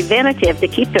as a preventative to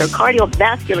keep their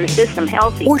cardiovascular system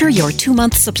healthy. Order your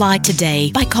 2-month supply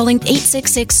today by calling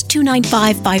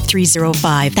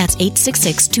 866-295-5305. That's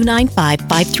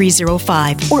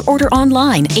 866-295-5305. Or order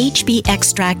online,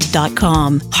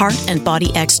 hbextract.com. Heart and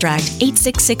Body Extract,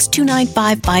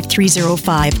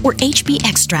 866-295-5305 or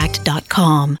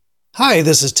hbextract.com. Hi,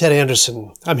 this is Ted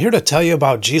Anderson. I'm here to tell you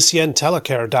about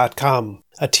GCNtelecare.com,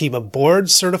 a team of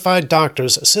board-certified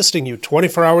doctors assisting you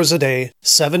 24 hours a day,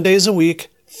 7 days a week,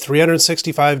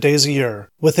 365 days a year.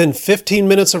 Within 15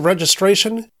 minutes of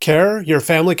registration, care your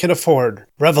family can afford.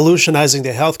 Revolutionizing the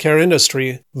healthcare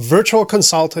industry, virtual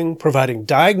consulting providing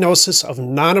diagnosis of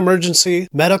non-emergency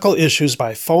medical issues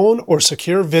by phone or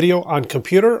secure video on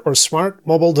computer or smart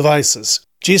mobile devices.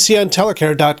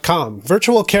 GCNtelecare.com,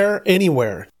 virtual care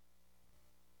anywhere.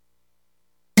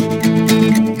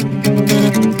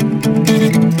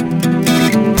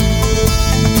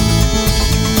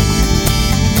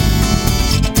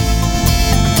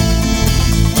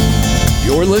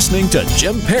 You're listening to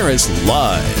Jim Paris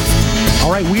Live.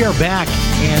 All right, we are back,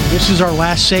 and this is our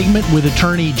last segment with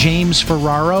attorney James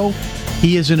Ferraro.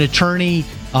 He is an attorney.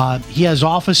 He has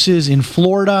offices in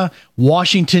Florida,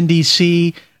 Washington,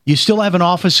 D.C. You still have an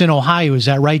office in Ohio, is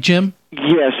that right, Jim?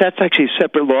 Yes, that's actually a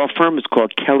separate law firm. It's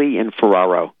called Kelly and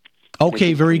Ferraro.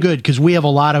 Okay, very good, because we have a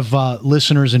lot of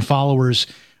listeners and followers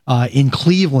in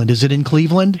Cleveland. Is it in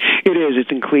Cleveland? It is. It's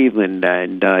in Cleveland,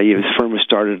 and his firm was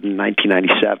started in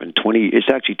 1997. It's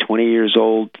actually 20 years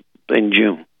old in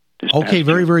June. Okay,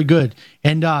 very, very good.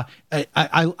 And I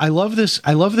love this.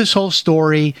 I love this whole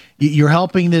story. You're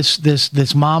helping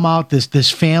this mom out,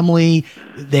 this family.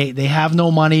 They have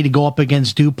no money to go up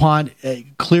against DuPont.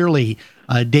 Clearly,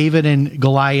 David and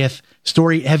Goliath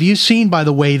story. Have you seen, by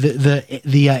the way,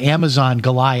 the Amazon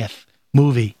Goliath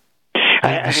movie?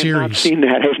 I have not seen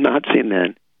that. I have not seen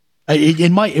that.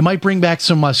 It might bring back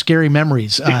some scary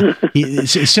memories.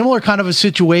 It's a similar kind of a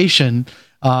situation.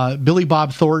 Billy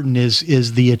Bob Thornton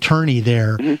is the attorney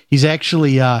there. Mm-hmm. He's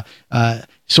actually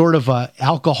sort of a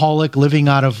alcoholic living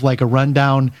out of like a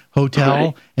rundown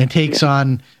hotel and takes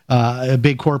on a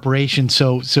big corporation.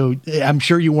 So I'm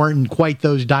sure you weren't in quite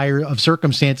those dire of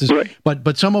circumstances. Right.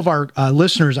 But some of our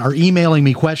listeners are emailing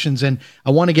me questions, and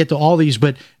I want to get to all these.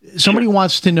 But somebody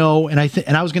wants to know, and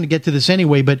I was going to get to this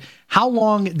anyway. But how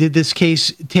long did this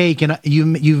case take? And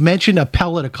you've mentioned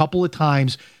appellate a couple of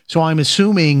times, so I'm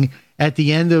assuming at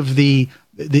the end of the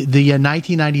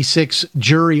 1996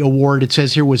 jury award, it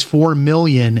says here was $4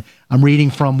 million. I'm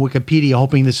reading from Wikipedia,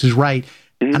 hoping this is right.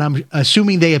 Mm-hmm. And I'm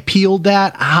assuming they appealed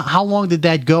that. How long did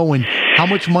that go, and how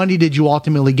much money did you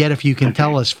ultimately get, if you can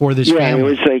tell us, for this family? It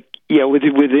was like,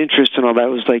 with interest and all that, it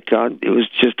was like it was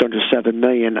just under $7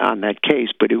 million on that case.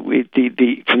 But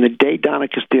from the day Donna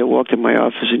Castillo walked in my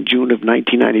office in June of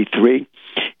 1993,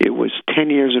 it was 10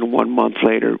 years and 1 month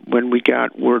later when we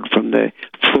got word from the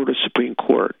Florida Supreme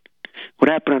Court. What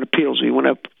happened on appeals? We went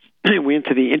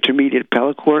into the intermediate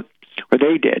appellate court, or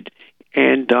they did,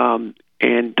 and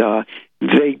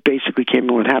they basically came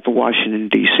in with half of Washington,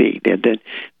 D.C. They had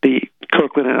the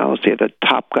Kirkland and Ellis. They had the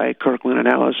top guy at Kirkland and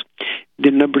Ellis.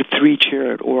 The number 3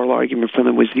 chair at oral argument for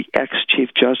them was the ex-Chief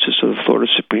Justice of the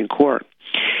Florida Supreme Court.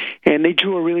 And they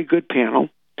drew a really good panel.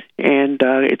 And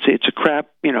it's a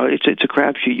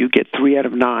crapshoot. You get 3 out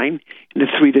of 9, and the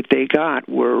 3 that they got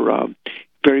were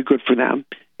very good for them.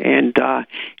 And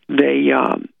they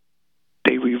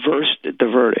reversed the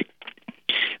verdict.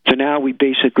 So now we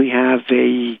basically have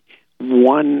a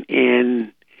 1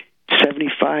 in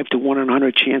 75 to 1 in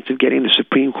 100 chance of getting the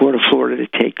Supreme Court of Florida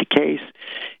to take the case.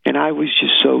 And I was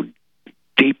just so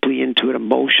deeply into it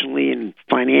emotionally and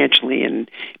financially, and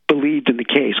believed in the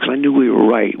case because I knew we were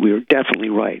right. We were definitely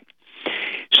right.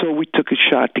 So we took a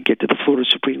shot to get to the Florida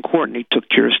Supreme Court, and they took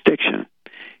jurisdiction.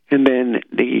 And then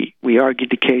we argued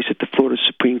the case at the Florida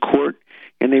Supreme Court,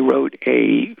 and they wrote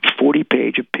a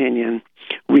 40-page opinion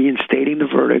reinstating the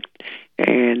verdict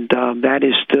And that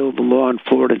is still the law in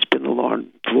Florida. It's been the law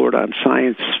in Florida on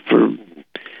science for,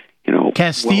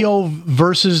 Castillo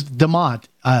versus DuPont,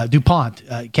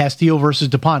 Castillo versus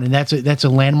DuPont, and that's a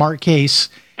landmark case.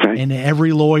 Right. And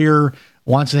every lawyer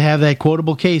wants to have that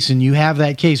quotable case, and you have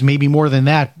that case, maybe more than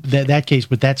that case,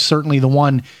 but that's certainly the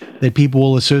one that people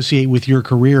will associate with your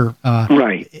career.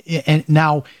 Right. And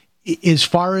now, as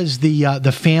far as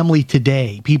the family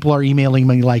today, people are emailing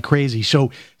me like crazy.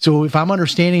 So if I'm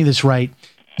understanding this right,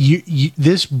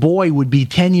 this boy would be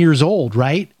 10 years old,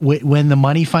 right, when the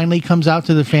money finally comes out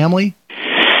to the family?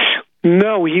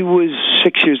 No, he was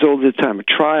 6 years old at the time of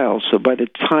trial. So by the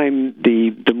time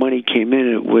the money came in,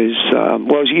 it was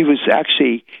he was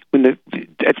actually at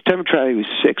the time of trial he was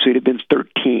 6, so he'd have been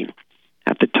 13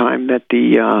 at the time that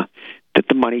the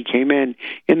money came in.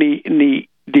 And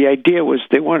the idea was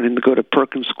they wanted him to go to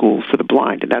Perkins School for the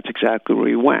Blind, and that's exactly where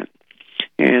he went.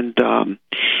 And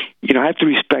I have to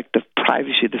respect the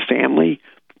privacy of the family,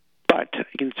 but I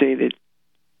can say that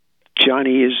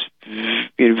Johnny is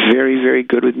very, very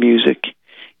good with music.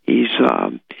 He's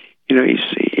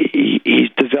he's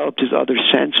developed his other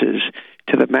senses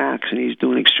to the max, and he's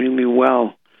doing extremely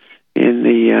well in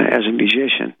as a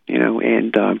musician.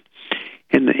 And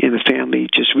the family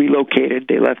just relocated.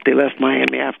 They left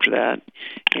Miami after that,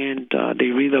 and they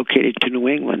relocated to New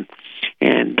England,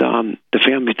 and the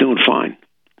family's doing fine.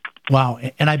 Wow,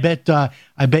 and I bet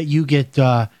you get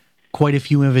quite a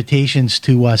few invitations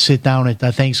to sit down at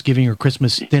Thanksgiving or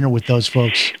Christmas dinner with those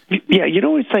folks. Yeah,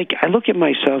 it's like I look at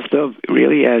myself though,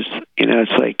 really as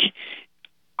it's like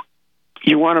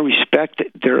you want to respect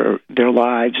their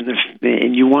lives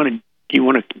and you want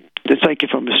to. It's like if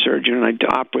I'm a surgeon and I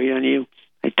operate on you,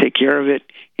 I take care of it,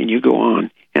 and you go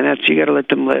on, and that's you got to let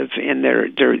them live, and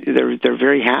they're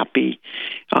very happy.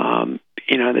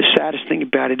 The saddest thing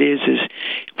about it is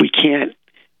we can't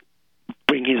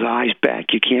bring his eyes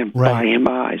back. You can't buy him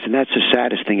eyes, and that's the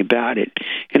saddest thing about it.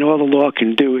 And all the law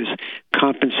can do is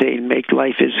compensate and make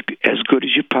life as good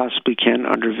as you possibly can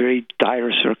under very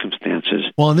dire circumstances.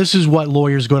 Well, and this is what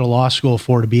lawyers go to law school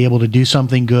for, to be able to do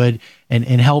something good and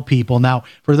help people. Now,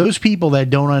 for those people that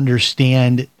don't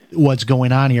understand what's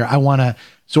going on here, I want to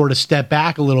sort of step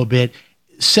back a little bit.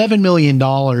 $7 million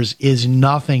is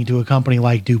nothing to a company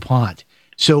like DuPont.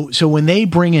 So when they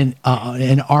bring in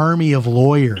an army of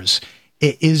lawyers,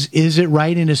 is it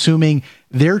right in assuming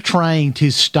they're trying to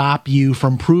stop you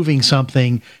from proving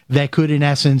something that could, in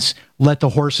essence, let the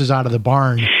horses out of the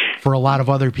barn for a lot of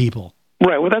other people?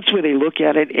 Right. Well, that's where they look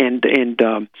at it, and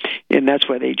that's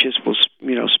why they just will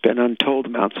spend untold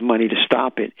amounts of money to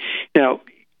stop it. Now,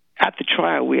 at the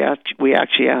trial, we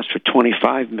actually asked for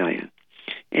 $25 million,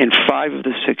 and 5 of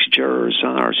the 6 jurors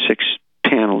on our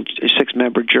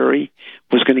 6-member jury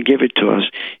was going to give it to us,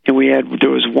 and there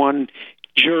was one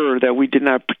juror that we did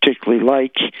not particularly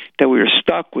like that we were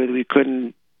stuck with. We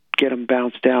couldn't get him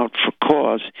bounced out for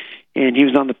cause, and he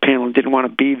was on the panel and didn't want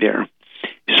to be there.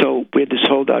 So we had this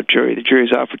holdout jury. The jury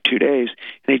was out for 2 days,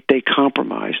 and they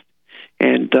compromised.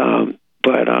 And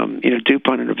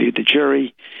DuPont interviewed the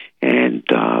jury, and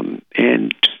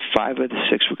 5 of the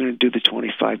 6 were going to do the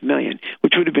 $25 million,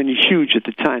 which would have been huge at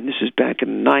the time. This is back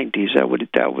in the 90s. That would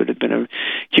have been a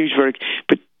huge verdict.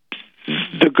 But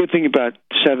the good thing about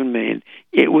 $7 million,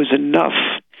 it was enough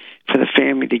for the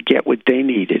family to get what they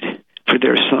needed for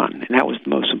their son, and that was the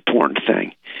most important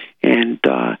thing. And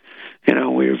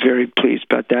we were very pleased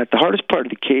about that. The hardest part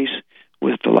of the case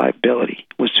was the liability,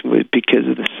 was because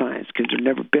of the science, because there'd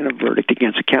never been a verdict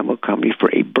against a chemical company for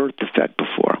a birth defect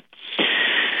before.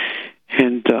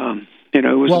 And it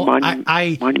was a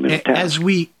monumental task.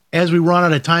 As we run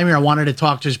out of time here, I wanted to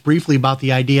talk just briefly about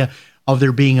the idea of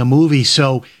there being a movie.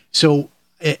 So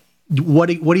what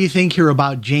do you think here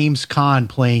about James Caan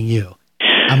playing you?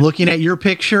 I'm looking at your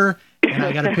picture, and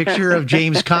I got a picture of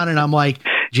James Caan, and I'm like,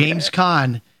 James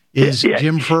Caan is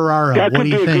Jim Ferraro. What do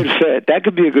you think? That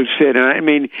could be a good fit. And I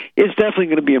mean, it's definitely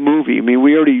going to be a movie. I mean,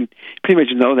 we already pretty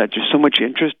much know that. There's so much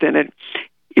interest in it.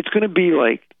 It's going to be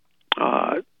like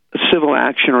Civil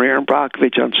Action or Aaron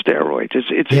Brockovich on steroids.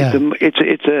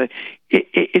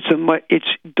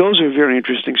 Those are very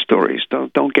interesting stories.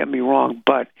 Don't get me wrong,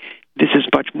 but this is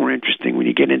much more interesting when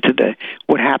you get into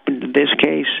what happened in this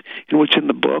case and what's in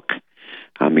the book.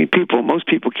 I mean, most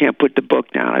people can't put the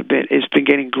book down. It's been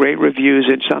getting great reviews.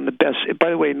 It's on the best. By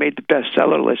the way, it made the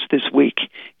bestseller list this week,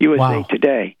 USA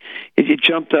Today. It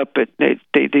jumped up at they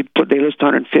list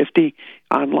 150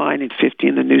 online and 50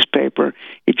 in the newspaper.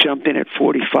 It jumped in at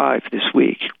 45 this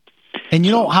week. And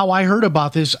you know how I heard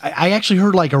about this? I actually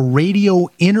heard like a radio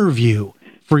interview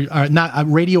not a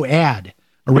radio ad,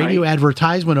 radio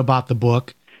advertisement about the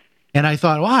book. And I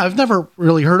thought, wow, I've never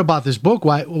really heard about this book.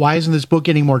 Why isn't this book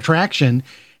getting more traction? And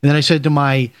then I said to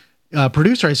my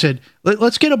producer, I said,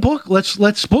 let's get a book.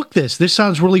 Let's book this. This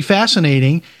sounds really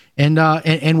fascinating.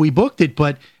 And we booked it.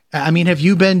 But I mean, have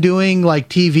you been doing like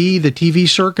the TV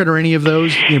circuit, or any of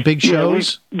those big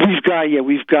shows? We've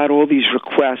got all these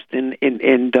requests, and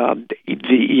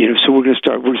so we're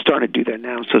starting to do that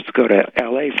now. So let's go to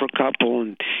LA for a couple,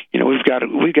 and we've got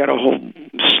a whole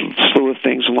slew of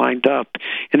things lined up,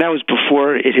 and that was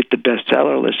before it hit the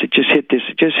bestseller list. It just hit this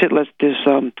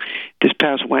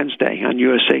past Wednesday on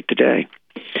USA Today.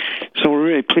 So we're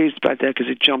really pleased about that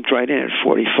because it jumped right in at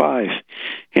 45,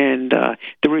 and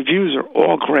the reviews are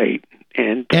all great.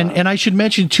 And I should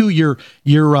mention too your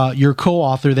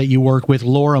co-author that you work with,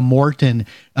 Laura Morton.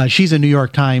 She's a New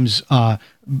York Times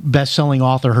best-selling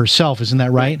author herself, isn't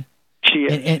that right? She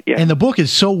is. And the book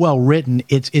is so well written.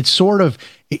 It's sort of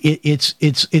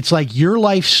it's like your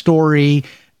life story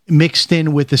mixed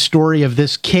in with the story of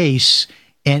this case.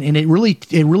 And it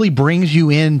really brings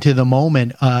you into the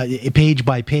moment, page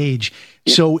by page.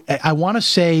 So I wanted to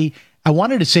say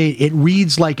it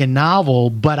reads like a novel,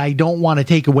 but I don't want to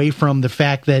take away from the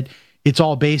fact that it's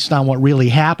all based on what really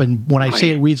happened. When I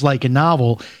say it reads like a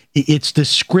novel, it's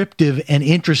descriptive and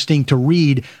interesting to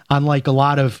read, unlike a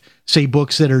lot of, say,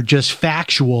 books that are just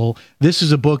factual. This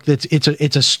is a book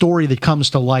it's a story that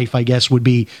comes to life, I guess would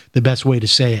be the best way to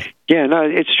say it. Yeah, no,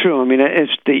 it's true. I mean, I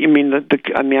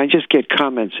just get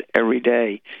comments every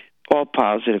day, all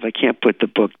positive. I can't put the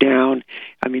book down.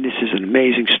 I mean, this is an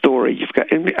amazing story. You've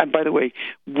got, and by the way,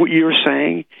 what you're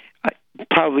saying,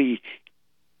 probably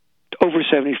over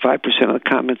 75% of the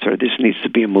comments are, this needs to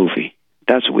be a movie.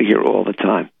 That's what we hear all the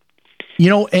time.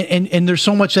 And there's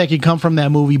so much that could come from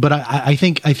that movie, but I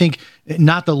think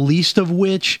not the least of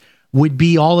which would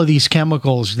be all of these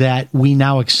chemicals that we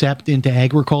now accept into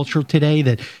agriculture today,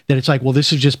 that it's like, well,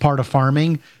 this is just part of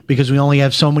farming because we only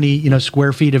have so many,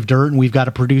 square feet of dirt and we've got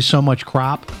to produce so much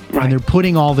crop. Right. And they're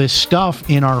putting all this stuff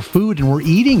in our food and we're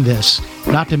eating this,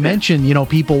 not to mention,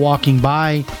 people walking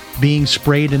by being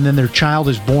sprayed and then their child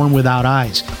is born without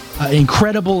eyes.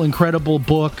 Incredible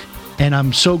book. And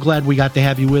I'm so glad we got to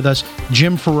have you with us.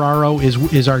 Jim Ferraro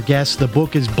is our guest. The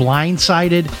book is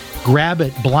Blindsided. Grab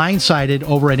it, Blindsided,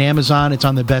 over at Amazon. It's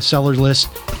on the bestseller list.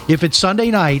 If it's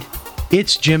Sunday night,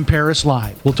 it's Jim Paris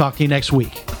Live. We'll talk to you next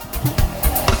week.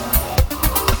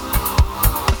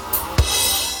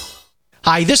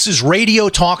 Hi, this is radio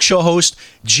talk show host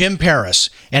Jim Paris.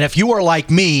 And if you are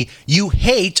like me, you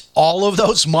hate all of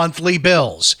those monthly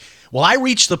bills. Well, I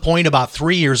reached the point about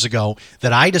 3 years ago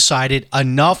that I decided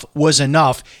enough was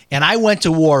enough, and I went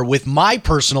to war with my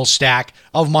personal stack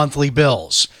of monthly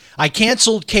bills. I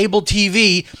canceled cable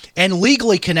TV and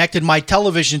legally connected my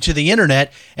television to the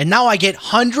internet, and now I get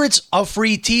hundreds of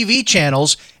free TV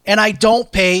channels, and I don't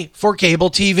pay for cable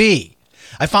TV.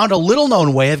 I found a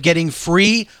little-known way of getting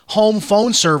free home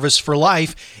phone service for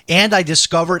life, and I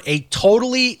discovered a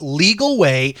totally legal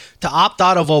way to opt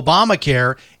out of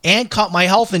Obamacare and cut my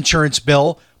health insurance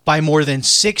bill by more than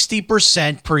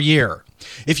 60% per year.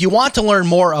 If you want to learn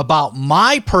more about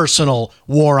my personal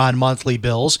war on monthly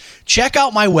bills, check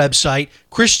out my website,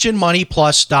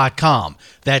 ChristianMoneyPlus.com.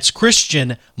 That's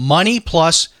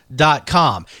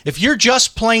ChristianMoneyPlus.com. If you're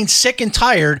just plain sick and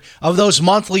tired of those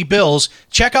monthly bills,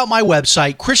 check out my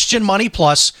website,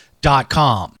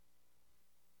 ChristianMoneyPlus.com.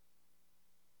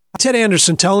 Ted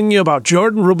Anderson telling you about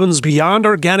Jordan Rubin's Beyond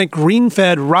Organic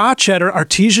Green-Fed Raw Cheddar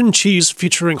Artesian Cheese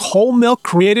featuring whole milk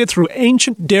created through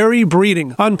ancient dairy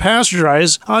breeding,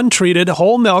 unpasteurized, untreated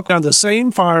whole milk on the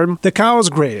same farm the cows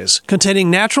graze,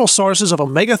 containing natural sources of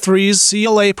omega-3s,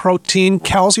 CLA protein,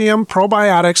 calcium,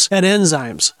 probiotics, and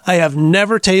enzymes. I have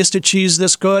never tasted cheese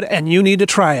this good, and you need to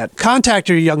try it. Contact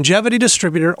your Longevity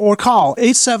distributor or call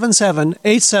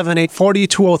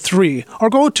 877-878-4203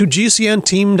 or go to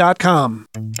gcnteam.com.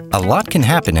 A lot can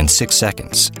happen in 6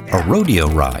 seconds. A rodeo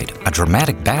ride, a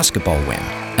dramatic basketball win,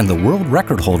 and the world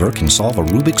record holder can solve a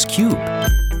Rubik's Cube.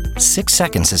 6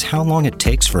 seconds is how long it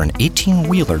takes for an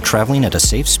 18-wheeler traveling at a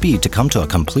safe speed to come to a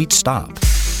complete stop.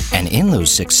 And in those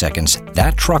 6 seconds,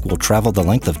 that truck will travel the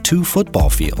length of 2 football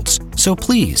fields. So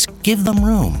please, give them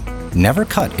room. Never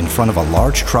cut in front of a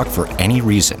large truck for any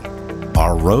reason.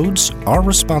 Our roads, our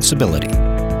responsibility.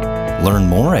 Learn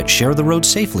more at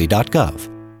sharetheroadsafely.gov.